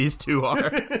contentious these two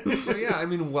are. So yeah, I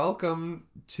mean, welcome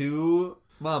to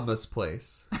Mama's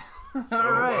place. All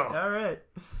right.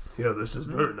 Yeah, this is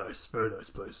very nice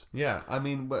place. Yeah, I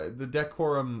mean, but the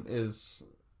decorum is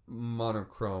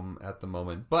monochrome at the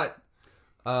moment, but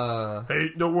hey,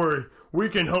 don't worry, we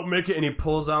can help make it. And he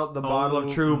pulls out the bottle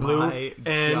of True Blue,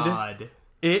 and God.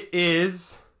 it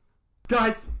is,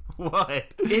 guys, What?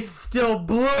 it's still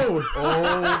blue.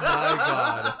 oh my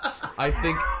god, I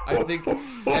think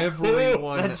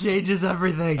everyone That changes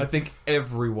everything. I think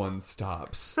everyone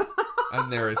stops,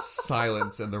 and there is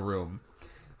silence in the room,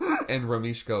 and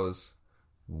Ramesh goes,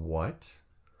 "What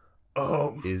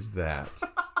is that?"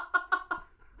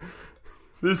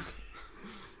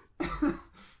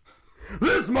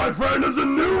 This, my friend, is a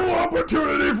new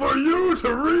opportunity for you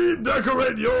to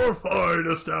redecorate your fine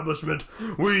establishment.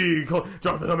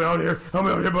 Jonathan, help me out here,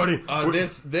 buddy.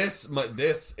 This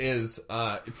is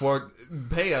for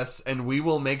pay us, and we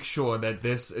will make sure that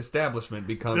this establishment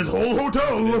becomes This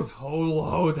whole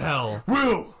hotel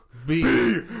will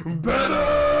be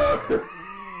better.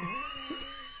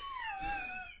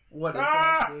 What is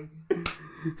happening?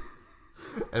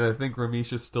 And I think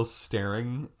Ramesh is still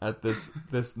staring at this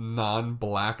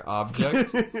non-black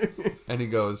object, and he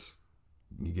goes,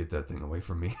 "You get that thing away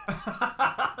from me."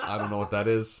 I don't know what that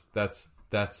is. That's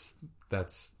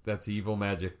evil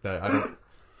magic. That I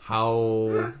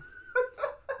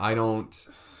don't.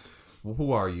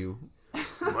 Who are you?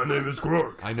 My name is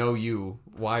Grog. I know you.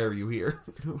 Why are you here?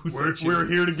 We're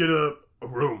here to get a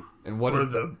room. And what is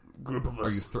the group of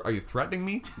us? Are you threatening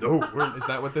me? No, Is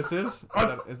that what this is?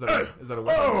 Is that a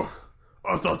weapon? Oh,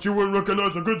 I thought you wouldn't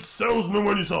recognize a good salesman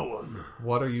when you saw one.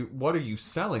 What are you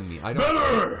selling me? I don't.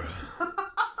 Better.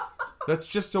 That's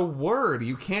just a word.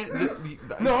 You can't.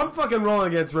 No, I'm fucking rolling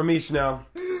against Ramesh now.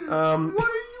 What are you rolling?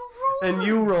 And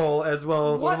you roll as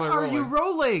well. What am I are you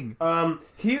rolling?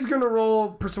 He's gonna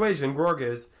roll persuasion. Grog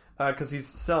is because he's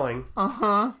selling.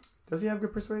 Does he have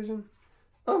good persuasion?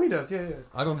 Oh, he does. Yeah.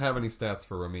 I don't have any stats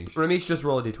for Ramesh. Ramesh, just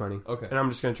roll a d20. Okay. And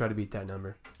I'm just gonna try to beat that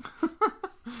number.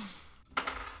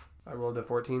 I rolled a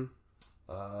 14.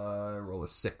 I roll a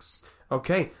 6.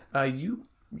 Okay. You're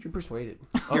persuaded.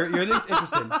 You're at least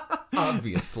interested.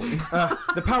 Obviously.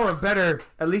 The power of better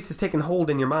at least has taken hold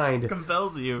in your mind.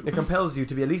 Compels you. It compels you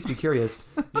to at least be curious.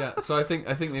 Yeah. So I think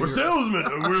maybe We're salesmen,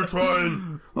 and we're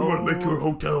trying. We want to make your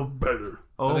hotel better.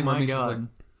 Oh my Ramesh is god. like,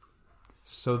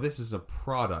 so this is a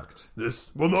product.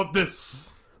 Not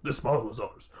this. This model is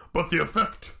ours, but the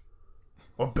effect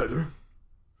of better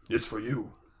is for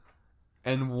you.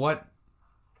 And what?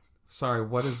 Sorry.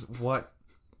 What does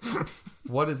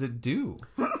it do?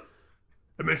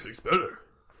 It makes things better.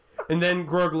 And then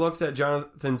Grog looks at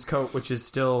Jonathan's coat, which is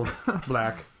still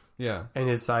black, Yeah. and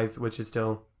his scythe, which is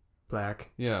still black.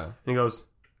 Yeah. And he goes,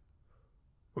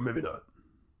 or maybe not.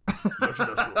 Not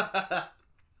sure that's cool.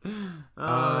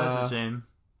 Oh, that's a shame.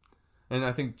 And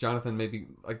I think Jonathan maybe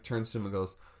like turns to him and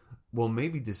goes, "Well,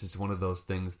 maybe this is one of those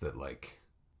things that like."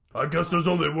 I guess there's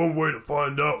only one way to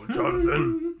find out,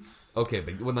 Jonathan. Okay,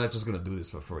 but we're not just gonna do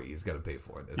this for free. He's got to pay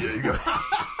for it. Yeah,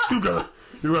 you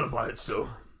gotta buy it still.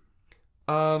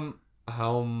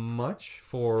 How much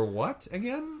for what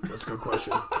again? That's a good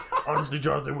question. Honestly,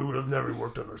 Jonathan, we would have never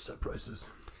worked on our set prices.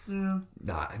 Nah,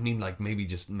 I mean, like maybe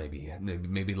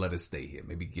let us stay here.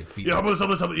 Maybe get feet. Yeah,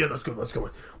 yeah, that's good.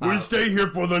 We stay here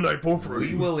for the night for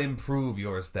free. We will improve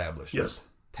your establishment. Yes,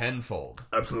 tenfold.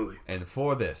 Absolutely. And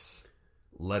for this,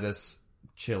 let us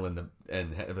chill and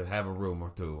have a room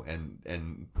or two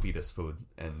and feed us food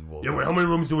and we'll. Yeah, wait. How many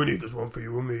rooms do we need? There's one for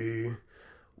you and me.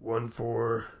 One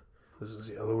for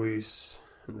Eloise,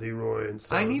 and Leroy, and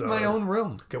Salazar. I need my own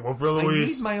room. Okay, one for Eloise. I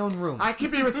need my own room. I can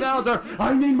be with Salazar.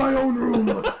 I need my own room.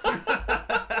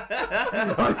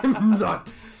 I'm not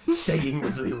staying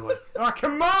with Leroy. Oh,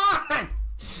 come on!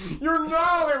 You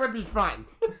know it would be fun.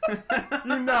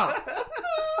 You know.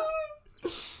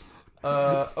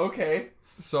 Okay.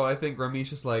 So I think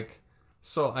Ramesh is like,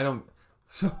 so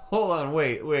hold on,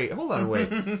 wait.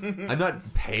 I'm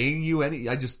not paying you any,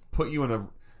 I just put you in a,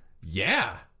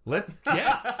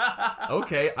 yes.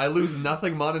 Okay, I lose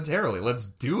nothing monetarily. Let's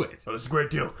do it. Oh, this is a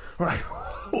great deal. All right.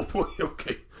 Oh, boy,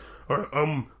 okay. All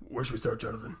right, where should we start,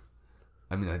 Jonathan?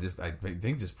 I mean, I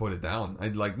think just put it down.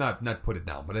 I'd like not put it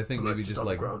down, but I think maybe just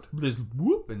like just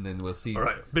whoop, and then we'll see. All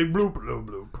right, big bloop, little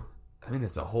bloop. I mean,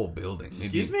 it's a whole building.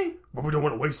 Excuse me? But we don't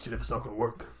want to waste it if it's not going to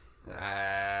work.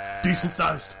 Decent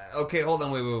sized. Okay, hold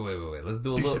on. Wait. Let's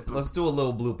do a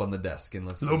little bloop on the desk, and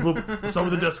let's little bloop. Let's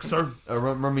start with the desk, sir.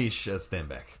 Ramesh, stand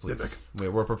back, please.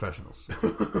 We're professionals.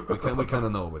 we kind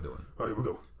of know what we're doing. All right, here we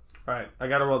go. All right, I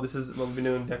got to roll. This is what we've been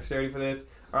doing dexterity for this.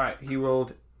 All right, he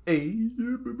rolled a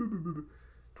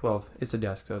 12. It's a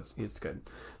desk, so it's good.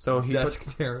 So he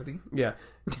dexterity. Yeah.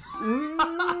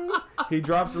 He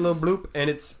drops a little bloop,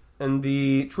 and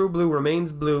the true blue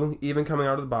remains blue, even coming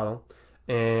out of the bottle.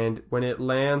 And when it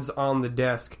lands on the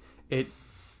desk, it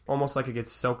almost like it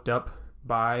gets soaked up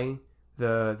by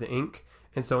the ink,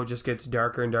 and so it just gets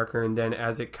darker and darker. And then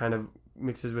as it kind of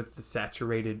mixes with the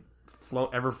saturated,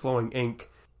 ever flowing ink,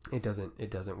 it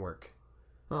doesn't work.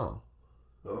 Oh.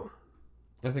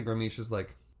 I think Ramesh is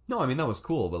like, no, I mean that was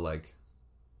cool, but like,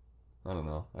 I don't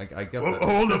know. I guess.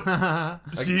 Hold up.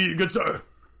 See, good sir.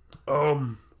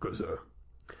 Good sir.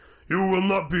 You will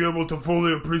not be able to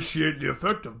fully appreciate the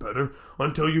effect of better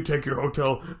until you take your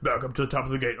hotel back up to the top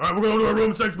of the gate. All right, we're going to our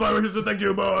room. Thanks, bye. Houston, thank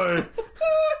you, bye.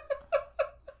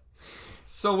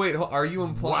 So wait, are you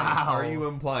implying? Wow. Are you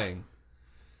implying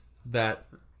that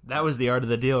was the art of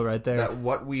the deal right there? That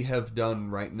what we have done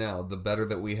right now, the better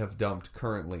that we have dumped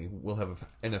currently, will have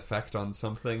an effect on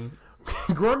something?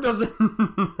 Grog doesn't.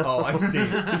 Oh, I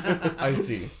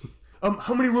see.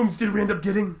 How many rooms did we end up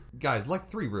getting? Guys, like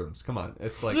 3 rooms. Come on.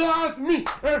 It's like... Yes, me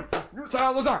and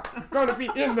Salazar gonna be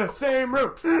in the same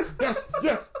room.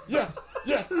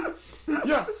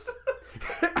 Yes.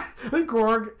 Then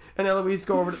Grog and Eloise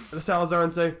go over to Salazar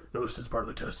and say, no, this is part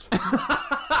of the test.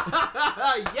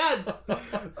 Yes!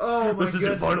 Oh, my This is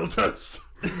your final test.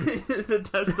 The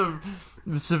test of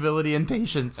civility and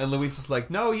patience. And Luis is like,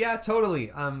 no, yeah,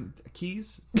 totally.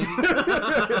 Keys?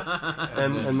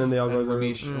 and then they all go to the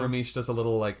room. Ramesh does a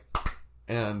little like,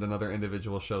 and another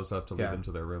individual shows up to lead them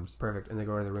to their rooms. Perfect. And they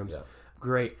go to their rooms. Yeah.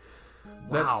 Great.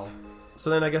 Wow. So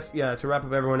then I guess, to wrap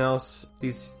up everyone else,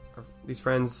 these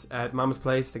friends at Mama's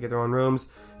place, they get their own rooms.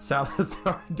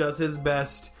 Salazar does his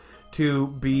best to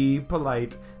be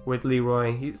polite with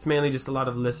Leroy. It's mainly just a lot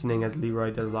of listening as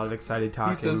Leroy does a lot of excited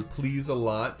talking. He says please a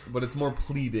lot, but it's more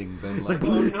pleading than like,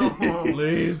 please. Oh, no.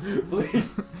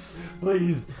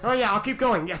 Please. Oh yeah, I'll keep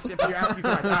going. Yes, if you ask me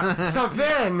so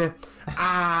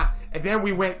then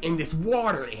we went in this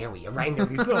water area, right? There,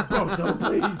 these little boats. Oh,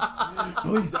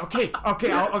 please. Okay.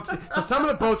 So some of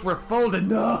the boats were folded.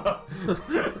 No.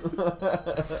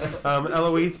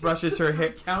 Eloise brushes her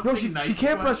hair. No, she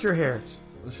can't brush her hair.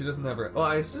 She doesn't have her... Well,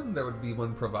 I assume there would be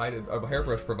one provided, a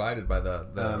hairbrush provided by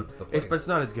the place. But it's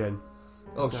not as good.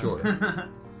 Sure.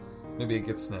 Maybe it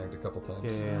gets snagged a couple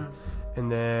times. Yeah.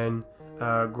 And then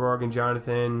Grog and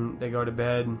Jonathan, they go to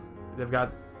bed. They've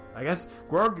got... I guess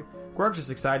Grog's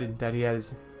just excited that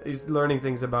he's learning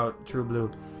things about True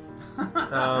Blue.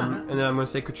 And then I'm going to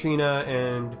say Katrina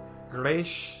and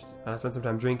Greish spend some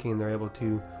time drinking, and they're able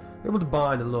to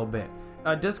bond a little bit.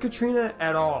 Does Katrina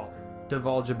at all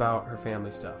divulge about her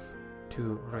family stuff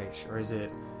to Greish, or is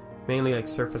it mainly like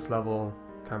surface level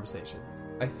conversation?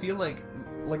 I feel like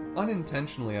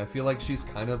unintentionally, I feel like she's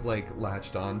kind of like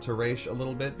latched on to Raish a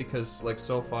little bit, because like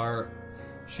so far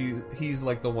he's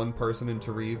like the one person in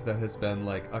Tarif that has been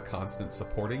like a constant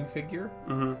supporting figure.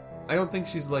 Mm-hmm. I don't think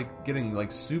she's like getting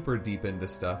like super deep into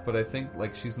stuff, but I think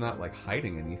like she's not like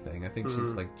hiding anything. I think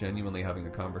she's like genuinely having a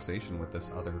conversation with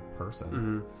this other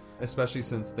person, especially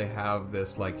since they have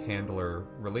this like handler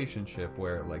relationship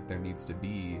where like there needs to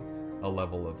be a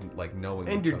level of like knowing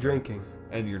and each you're other. drinking.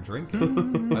 And you're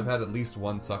drinking. I've had at least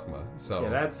one Sukma, so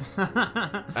that's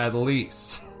at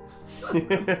least.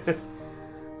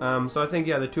 So I think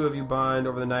the two of you bond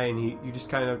over the night, and you just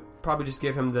kind of probably just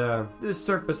give him this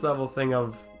surface level thing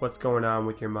of what's going on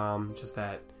with your mom, just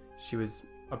that she was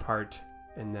apart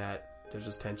and that there's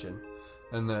just tension,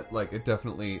 and that like it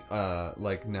definitely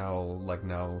like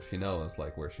now she knows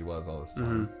like where she was all this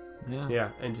time. Yeah,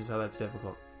 and just how that's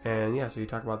difficult. And so you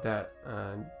talk about that.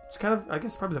 It's kind of, I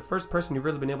guess, probably the first person you've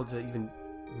really been able to even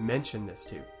mention this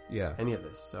to. Yeah, any of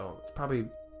this, so it's probably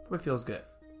feels good.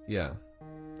 Yeah.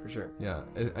 For sure. Yeah,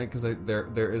 because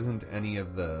there isn't any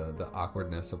of the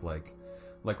awkwardness of like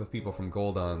with people from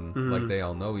Goldon, like they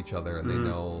all know each other and they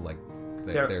know like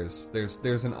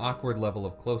there's an awkward level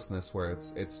of closeness where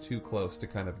it's too close to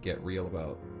kind of get real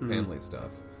about family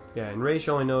stuff. Yeah, and Raish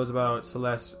only knows about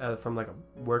Celeste from like a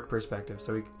work perspective,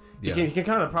 so he can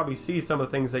kind of probably see some of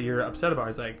the things that you're upset about.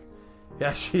 He's like,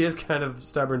 yeah, she is kind of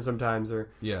stubborn sometimes, or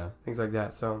things like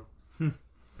that. So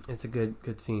it's a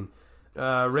good scene.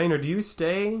 Raynor, do you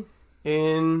stay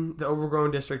in the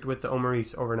overgrown district with the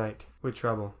Omaris overnight with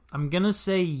trouble? I'm gonna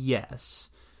say yes,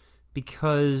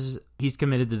 because he's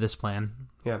committed to this plan.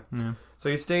 Yeah. So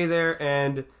you stay there,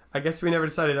 and I guess we never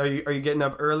decided. Are you getting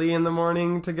up early in the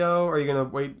morning to go? Or are you gonna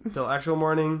wait till actual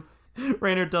morning?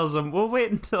 Raynor tells him, "We'll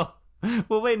wait until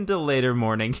later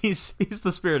morning." He's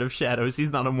the spirit of shadows.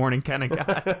 He's not a morning kind of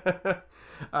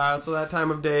guy. So that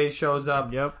time of day shows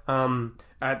up. Yep.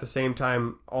 At the same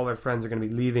time, all their friends are going to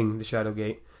be leaving the Shadow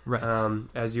Gate. Right.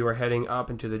 As you are heading up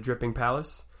into the Dripping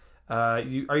Palace. Are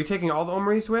you taking all the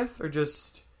Omaris with, or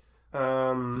just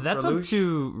That's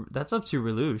Relouche? up to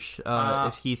Relouche.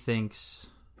 If he thinks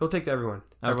He'll take everyone.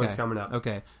 Everyone's coming up.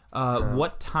 Okay.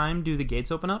 What time do the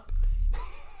gates open up?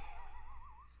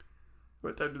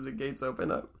 What time do the gates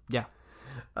open up? Yeah.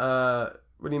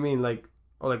 What do you mean, like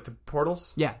the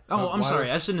portals? Yeah. Oh, I'm why sorry.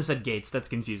 would- I shouldn't have said gates. That's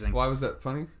confusing. Why was that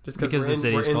funny? Just Because the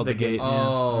city's called the Gate.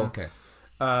 Oh, okay.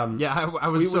 Yeah, I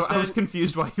was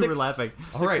confused why you were laughing.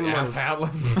 All right, in the ass morning.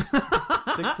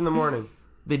 hat. 6 in the morning.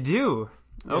 They do.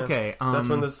 Yeah. Okay. That's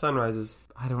when the sun rises.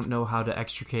 I don't know how to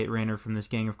extricate Raynor from this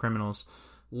gang of criminals.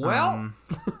 Well,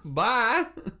 bye.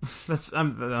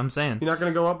 I'm saying. You're not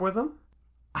going to go up with them?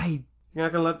 I You're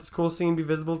not going to let this cool scene be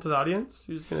visible to the audience?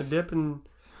 You're just going to dip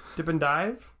and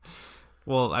dive?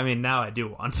 Well, I mean, now I do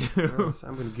want to. Yes,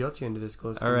 I'm going to guilt you into this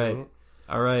close. All right.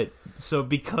 All right. So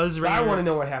because So I Raynor, want to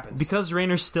know what happens. because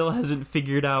Raynor still hasn't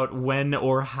figured out when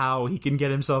or how he can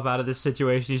get himself out of this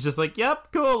situation, he's just like, "Yep,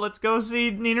 cool. Let's go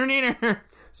see Neener."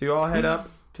 So you all head up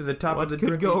to the top What of the could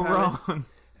Dripping go Palace, wrong?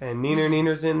 and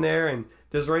Neener's in there. And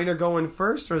does Raynor go in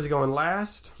first, or is he going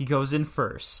last? He goes in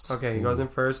first. Okay, he goes in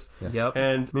first. Yep.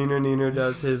 And Neener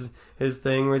does his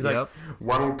thing where he's like, Yep.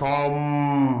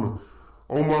 Welcome,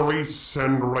 Omaris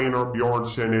and Raynor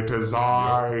Bjornsson. It is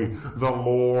I, the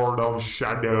Lord of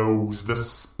Shadows, the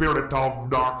Spirit of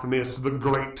Darkness, the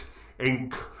Great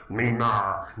Ink.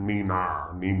 Ninar.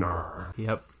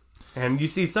 Yep. and you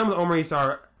see some of the Omaris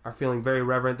are feeling very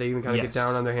reverent. They even kind of Yes. get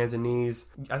down on their hands and knees.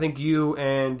 I think you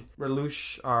and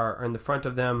Relouche are in the front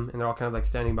of them, and they're all kind of like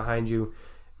standing behind you.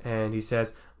 And he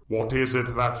says, What is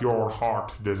it that your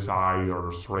heart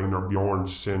desires, Raynor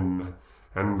Bjornsson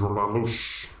and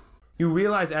Relouche? you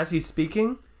realize as he's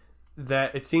speaking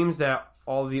that it seems that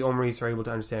all the Omaris are able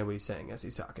to understand what he's saying as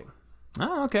he's talking.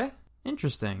 Oh, okay.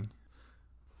 Interesting.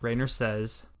 Raynor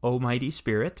says, "O mighty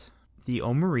spirit, the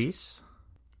Omaris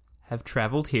have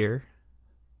traveled here."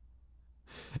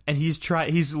 And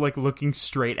he's like looking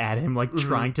straight at him, like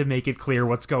trying to make it clear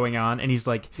what's going on. And he's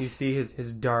like, You see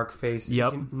his dark face.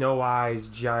 Yep. No eyes,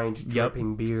 giant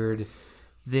dripping beard.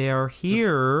 "They are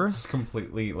here Just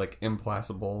completely like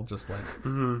implacable. Just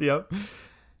like yep,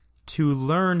 to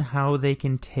learn how they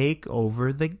can take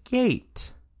over the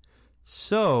gate.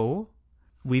 So,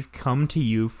 we've come to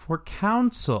you for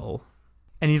counsel."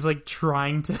 And he's like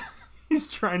trying to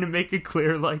make it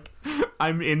clear, like,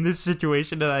 I'm in this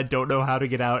situation and I don't know how to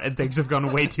get out and things have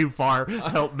gone way too far.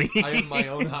 Help me. I am my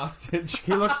own hostage.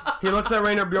 He looks at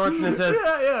Raynor Bjornsson and says,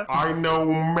 yeah. I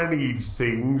know many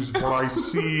things, for I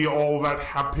see all that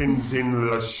happens in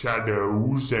the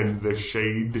shadows and the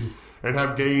shade, and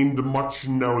have gained much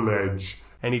knowledge.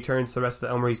 and he turns to the rest of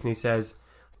the Omaris and he says,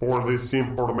 For this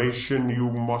information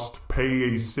you must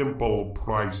pay a simple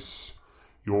price,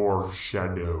 your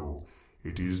shadow.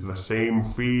 It is the same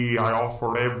fee I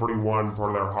offer everyone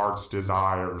for their heart's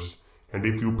desires, and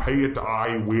if you pay it,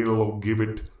 I will give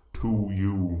it to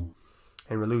you.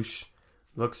 and Relouche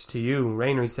looks to you.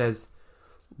 Raynor, he says,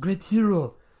 Great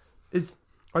hero,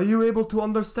 are you able to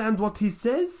understand what he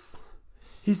says?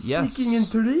 He's Yes. speaking in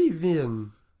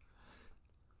Turavian.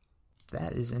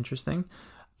 That is interesting.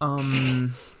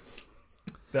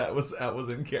 That was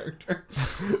in character.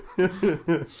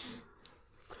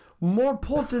 More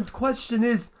important question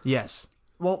is, Yes.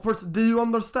 well, first, do you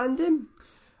understand him?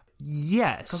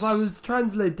 Yes. Because I will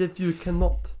translate if you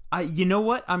cannot. You know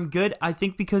what? I'm good. I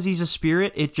think because he's a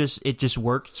spirit, it just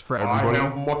works for I everybody.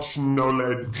 have much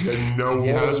knowledge and know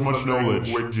has all much the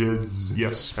knowledge. languages.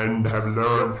 Yes. And have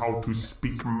learned how to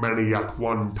speak many at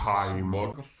one time.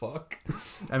 Fuck.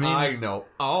 I mean, I know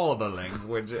all the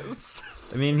languages.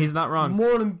 he's not wrong.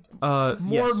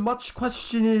 Yes. Much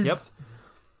question is, Yep.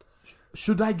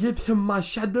 Should I give him my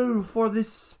shadow for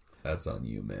this? That's on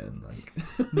you, man.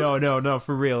 Like No,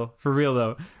 for real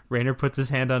though. Raynor puts his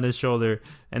hand on his shoulder,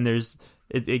 and there's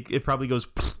it probably goes,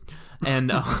 and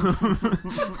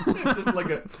just like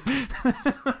a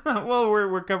well,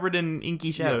 we're covered in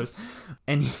inky shadows,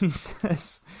 and he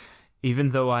says,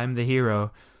 "Even though I'm the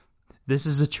hero, this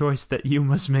is a choice that you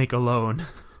must make alone."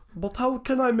 But how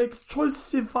can I make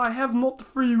choice if I have not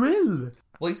free will?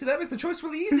 Well, you see, that makes the choice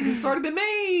really easy because it's already been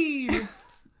made.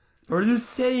 Are you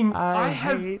saying I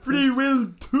have free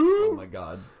will too? Oh my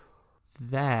god.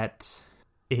 That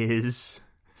is...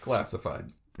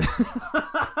 classified.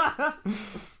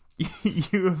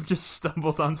 You have just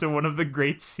stumbled onto one of the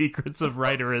great secrets of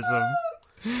writerism.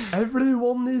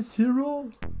 Everyone is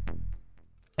hero?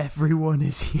 Everyone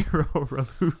is hero,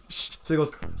 Ralush. So he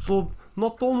goes, so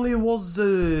not only was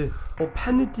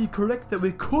Opanity correct that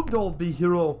we could all be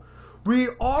hero, we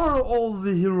are all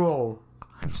the hero.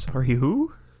 I'm sorry,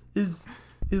 who? Is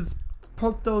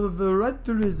part of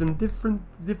writerism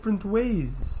different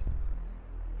ways.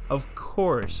 Of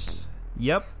course.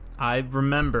 Yep, I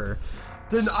remember.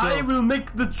 Then I will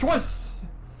make the choice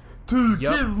to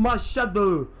give my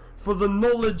shadow for the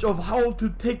knowledge of how to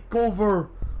take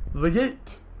over the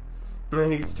gate.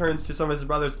 And he turns to some of his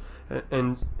brothers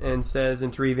and says,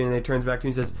 and to Revian, and he turns back to him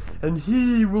and says, and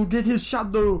he will get his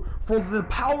shadow for the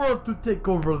power to take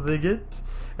over the gate.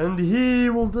 And he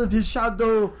will give his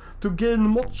shadow to gain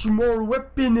much more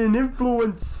weapon and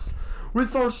influence.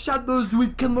 With our shadows we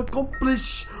can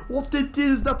accomplish what it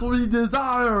is that we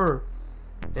desire.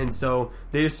 And so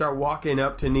they just start walking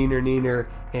up to Neener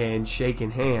and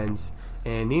shaking hands.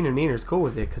 And Neener's cool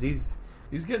with it because he's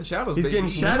getting shadows, baby. He's getting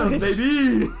shadows,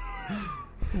 baby.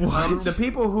 The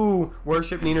people who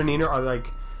worship Neener are like,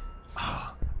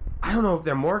 I don't know if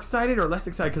they're more excited or less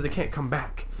excited because they can't come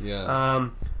back. Yeah.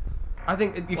 I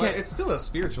think you can't. It's still a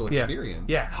spiritual experience.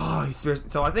 Yeah. Oh, he's spiritual.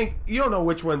 So I think you don't know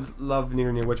which ones love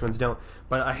Neener, which ones don't.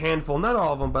 But a handful, not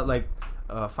all of them, but like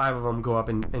 5 of them go up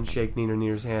and shake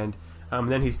Neener's hand.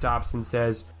 Then he stops and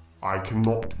says, I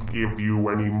cannot give you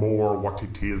any more what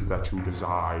it is that you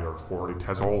desire, for it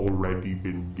has already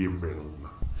been given.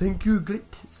 Thank you,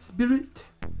 great spirit.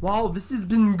 Wow, this has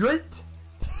been great.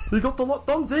 We got a lot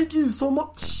done. Thank you so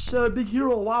much, big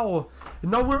hero. Wow.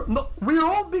 And now we're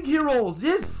all big heroes.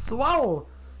 Yes. Wow.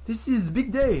 This is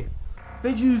big day.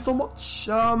 Thank you so much.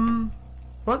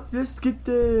 Let's get.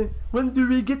 When do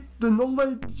we get the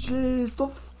knowledge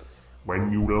stuff?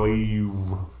 When you leave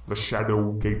the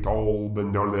Shadow Gate, all the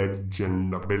knowledge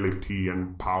and ability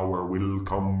and power will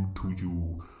come to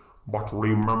you. But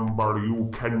remember, you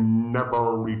can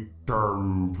never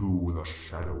return to the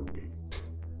Shadow Gate.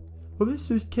 Oh,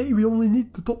 that's okay. We only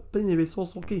need the top anyway, so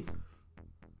it's okay.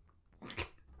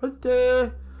 But,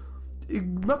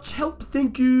 much help.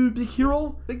 Thank you, big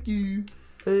hero. Thank you.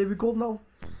 We go now.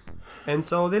 And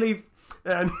so they leave.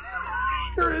 And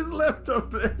Neener is left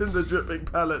up there in the dripping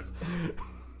palace.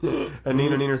 And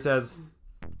Neener says,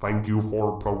 thank you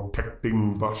for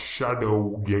protecting the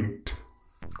Shadow Gate.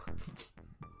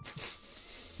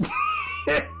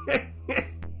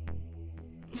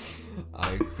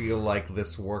 I feel like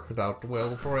this worked out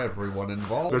well for everyone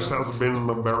involved. This has been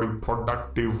a very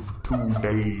productive 2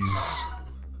 days.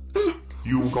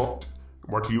 You got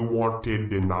what you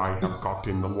wanted, and I have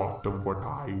gotten a lot of what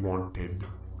I wanted.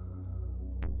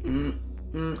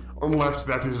 Unless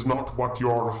that is not what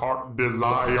your heart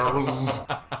desires.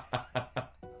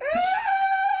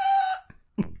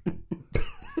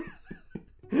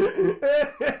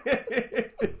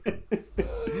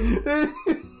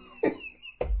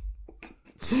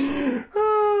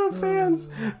 Fans,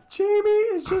 Jamie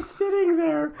is just sitting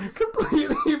there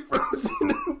completely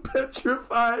frozen and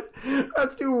petrified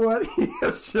as to what he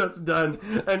has just done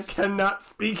and cannot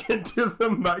speak into the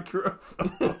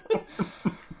microphone.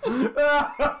 Maybe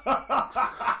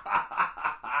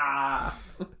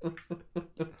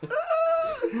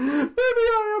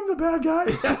I am the bad guy.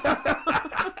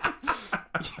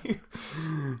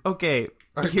 Okay,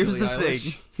 here's the thing.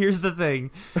 Here's the thing.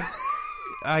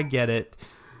 I get it.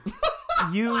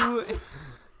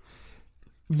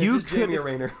 This is Jamie or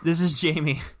Rainer. This is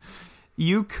Jamie.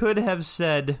 You could have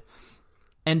said,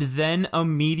 and then a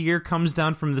meteor comes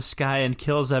down from the sky and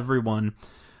kills everyone.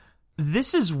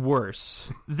 This is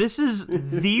worse. This is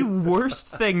the worst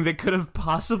thing that could have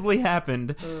possibly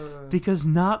happened, because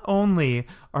not only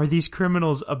are these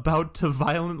criminals about to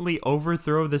violently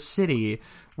overthrow the city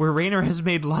where Rainer has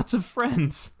made lots of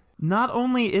friends, not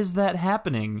only is that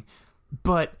happening,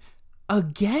 but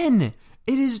again,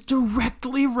 it is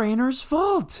directly Rainer's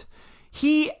fault.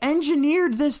 He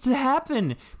engineered this to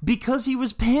happen because he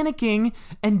was panicking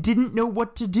and didn't know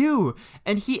what to do.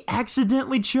 And he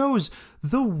accidentally chose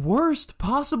the worst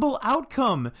possible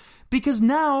outcome. Because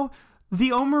now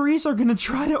the Omaris are going to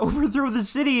try to overthrow the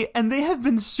city, and they have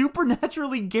been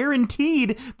supernaturally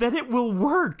guaranteed that it will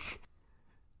work.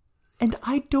 And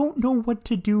I don't know what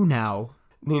to do now.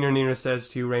 Neener says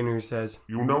to you, Rainer says,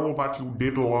 you know that you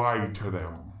did lie to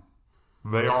them.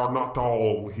 They are not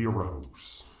all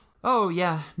heroes. Oh,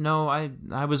 yeah, no, I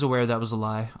was aware that was a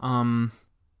lie.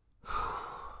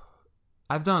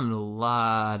 I've done a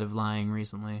lot of lying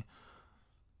recently.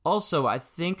 Also, I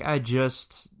think I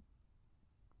just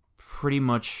pretty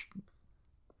much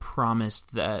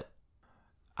promised that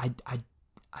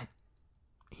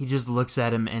he just looks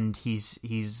at him and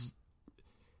he's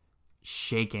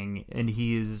shaking and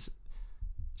he is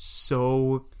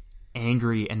so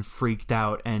angry and freaked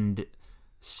out and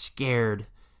scared.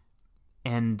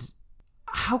 And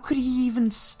how could he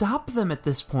even stop them at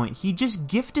this point? He just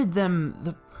gifted them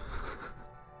the...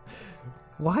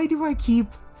 Why do I keep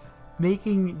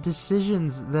making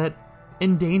decisions that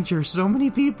endanger so many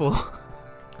people?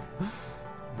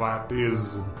 That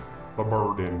is the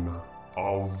burden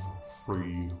of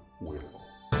free will.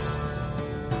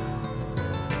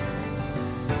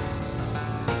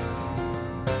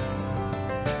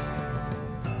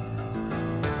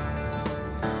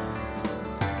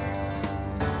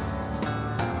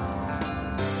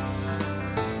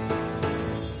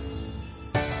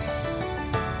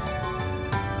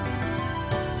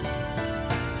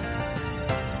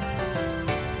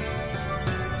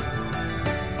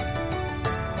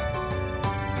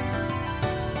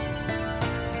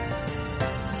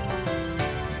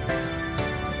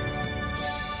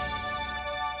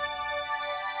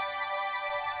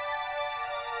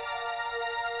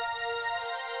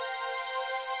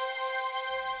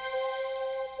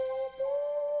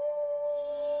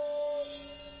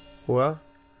 Well,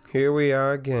 here we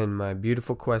are again, my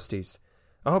beautiful questies.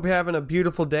 I hope you're having a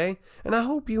beautiful day, and I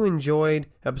hope you enjoyed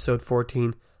episode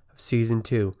 14 of season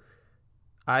 2.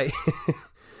 I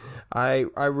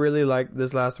really like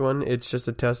this last one. It's just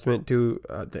a testament to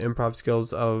the improv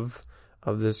skills of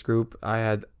this group.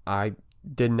 I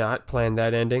did not plan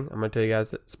that ending. I'm gonna tell you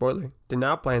guys that, spoiler, did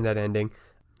not plan that ending,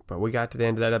 but we got to the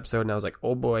end of that episode, and I was like,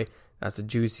 oh boy, that's a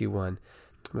juicy one.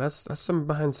 That's some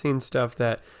behind the scenes stuff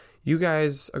that you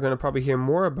guys are going to probably hear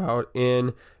more about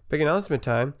in big announcement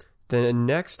time, the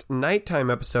next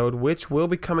nighttime episode, which will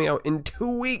be coming out in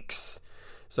 2 weeks.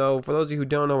 So for those of you who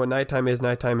don't know what nighttime is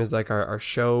like our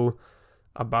show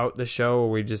about the show,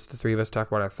 where the three of us talk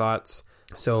about our thoughts.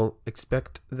 So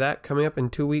expect that coming up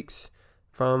in 2 weeks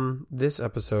from this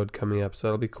episode coming up. So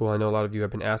that'll be cool. I know a lot of you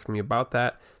have been asking me about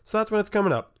that. So that's when it's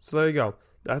coming up. So there you go.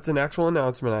 That's an actual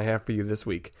announcement I have for you this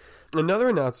week. Another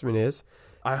announcement is,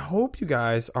 I hope you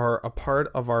guys are a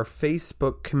part of our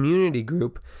Facebook community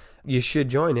group. You should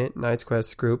join it, Knights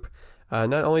Quest group.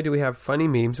 Not only do we have funny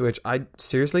memes, which I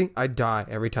die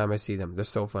every time I see them. They're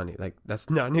so funny. Like, that's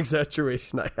not an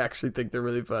exaggeration. I actually think they're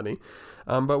really funny.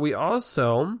 But we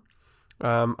also,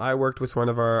 I worked with one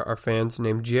of our fans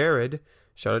named Jared.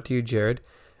 Shout out to you, Jared.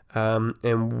 And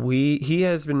he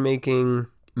has been making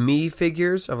me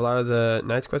figures of a lot of the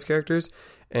Knights Quest characters.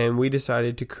 And we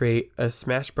decided to create a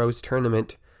Smash Bros.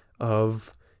 Tournament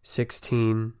of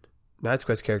 16 Knights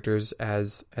Quest characters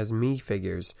as me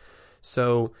figures.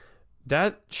 So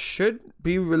that should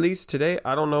be released today.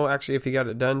 I don't know actually if he got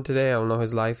it done today. I don't know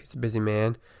his life. He's a busy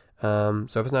man. So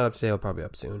if it's not up today, it'll probably be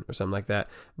up soon or something like that.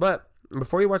 But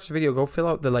before you watch the video, go fill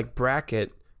out the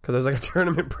bracket, because there's a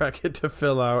tournament bracket to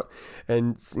fill out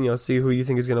and see who you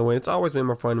think is going to win. It's always way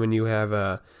more fun when you have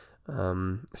a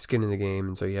skin in the game,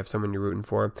 and so you have someone you're rooting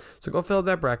for. So go fill out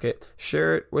that bracket,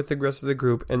 share it with the rest of the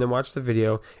group, and then watch the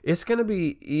video. It's going to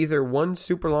be either one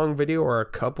super long video or a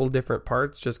couple different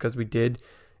parts, just because it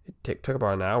took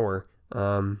about an hour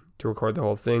to record the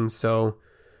whole thing. So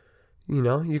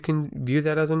you can view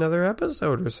that as another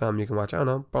episode or something. You can watch, I don't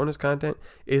know, bonus content.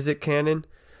 Is it canon?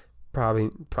 Probably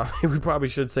we probably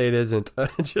should say it isn't,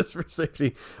 just for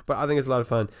safety, but I think it's a lot of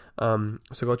fun.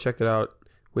 So go check that out.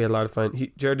 We had a lot of fun.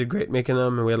 Jared did great making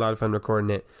them, and we had a lot of fun recording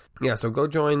it. Yeah, so go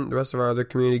join the rest of our other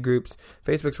community groups.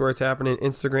 Facebook's where it's happening.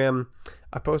 Instagram,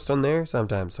 I post on there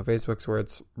sometimes. So Facebook's where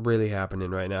it's really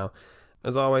happening right now.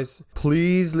 As always,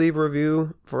 please leave a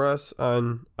review for us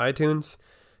on iTunes.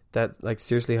 That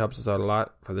seriously helps us out a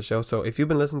lot for the show. So if you've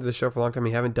been listening to the show for a long time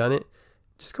and you haven't done it,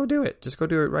 just go do it. Just go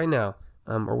do it right now.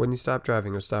 Or when you stop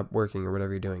driving or stop working or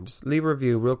whatever you're doing. Just leave a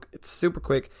review. It's super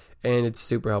quick and it's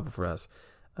super helpful for us.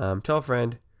 Tell a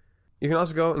friend. You can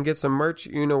also go and get some merch.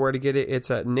 You know where to get it.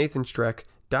 It's at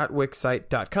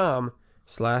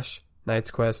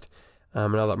nathanstreck.wixsite.com/KnightsQuest.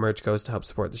 And all that merch goes to help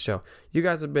support the show. You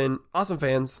guys have been awesome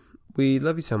fans. We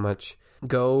love you so much.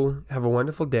 Go have a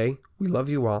wonderful day. We love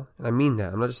you all. And I mean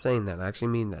that. I'm not just saying that. I actually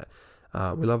mean that.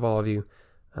 We love all of you.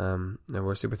 And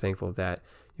we're super thankful that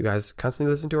you guys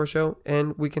constantly listen to our show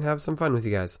and we can have some fun with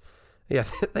you guys. Yeah,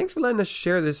 thanks for letting us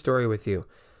share this story with you.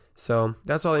 So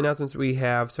that's all the announcements we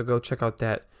have. So go check out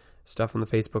that stuff on the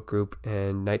Facebook group,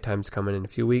 and nighttime's coming in a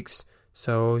few weeks.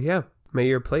 So yeah, may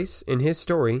your place in his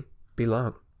story be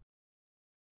long.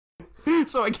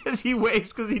 So I guess he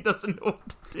waves because he doesn't know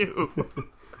what to do.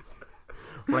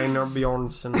 Rainer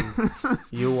Bjornsson,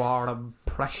 you are a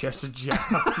precious gem.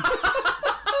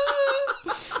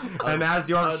 And as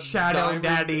your shadow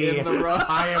daddy,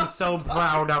 I am so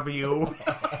proud of you.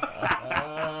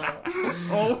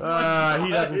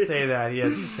 He doesn't say that. He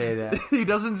doesn't say that. He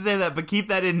doesn't say that, but keep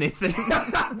that in, Nathan.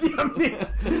 Damn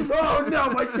it. Oh no,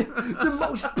 the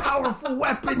most powerful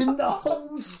weapon in the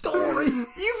whole story.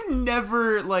 You've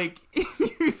never,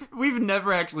 we've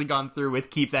never actually gone through with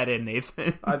keep that in,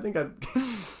 Nathan. I think I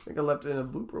left it in a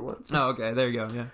blooper once. Oh, okay, there you go, yeah.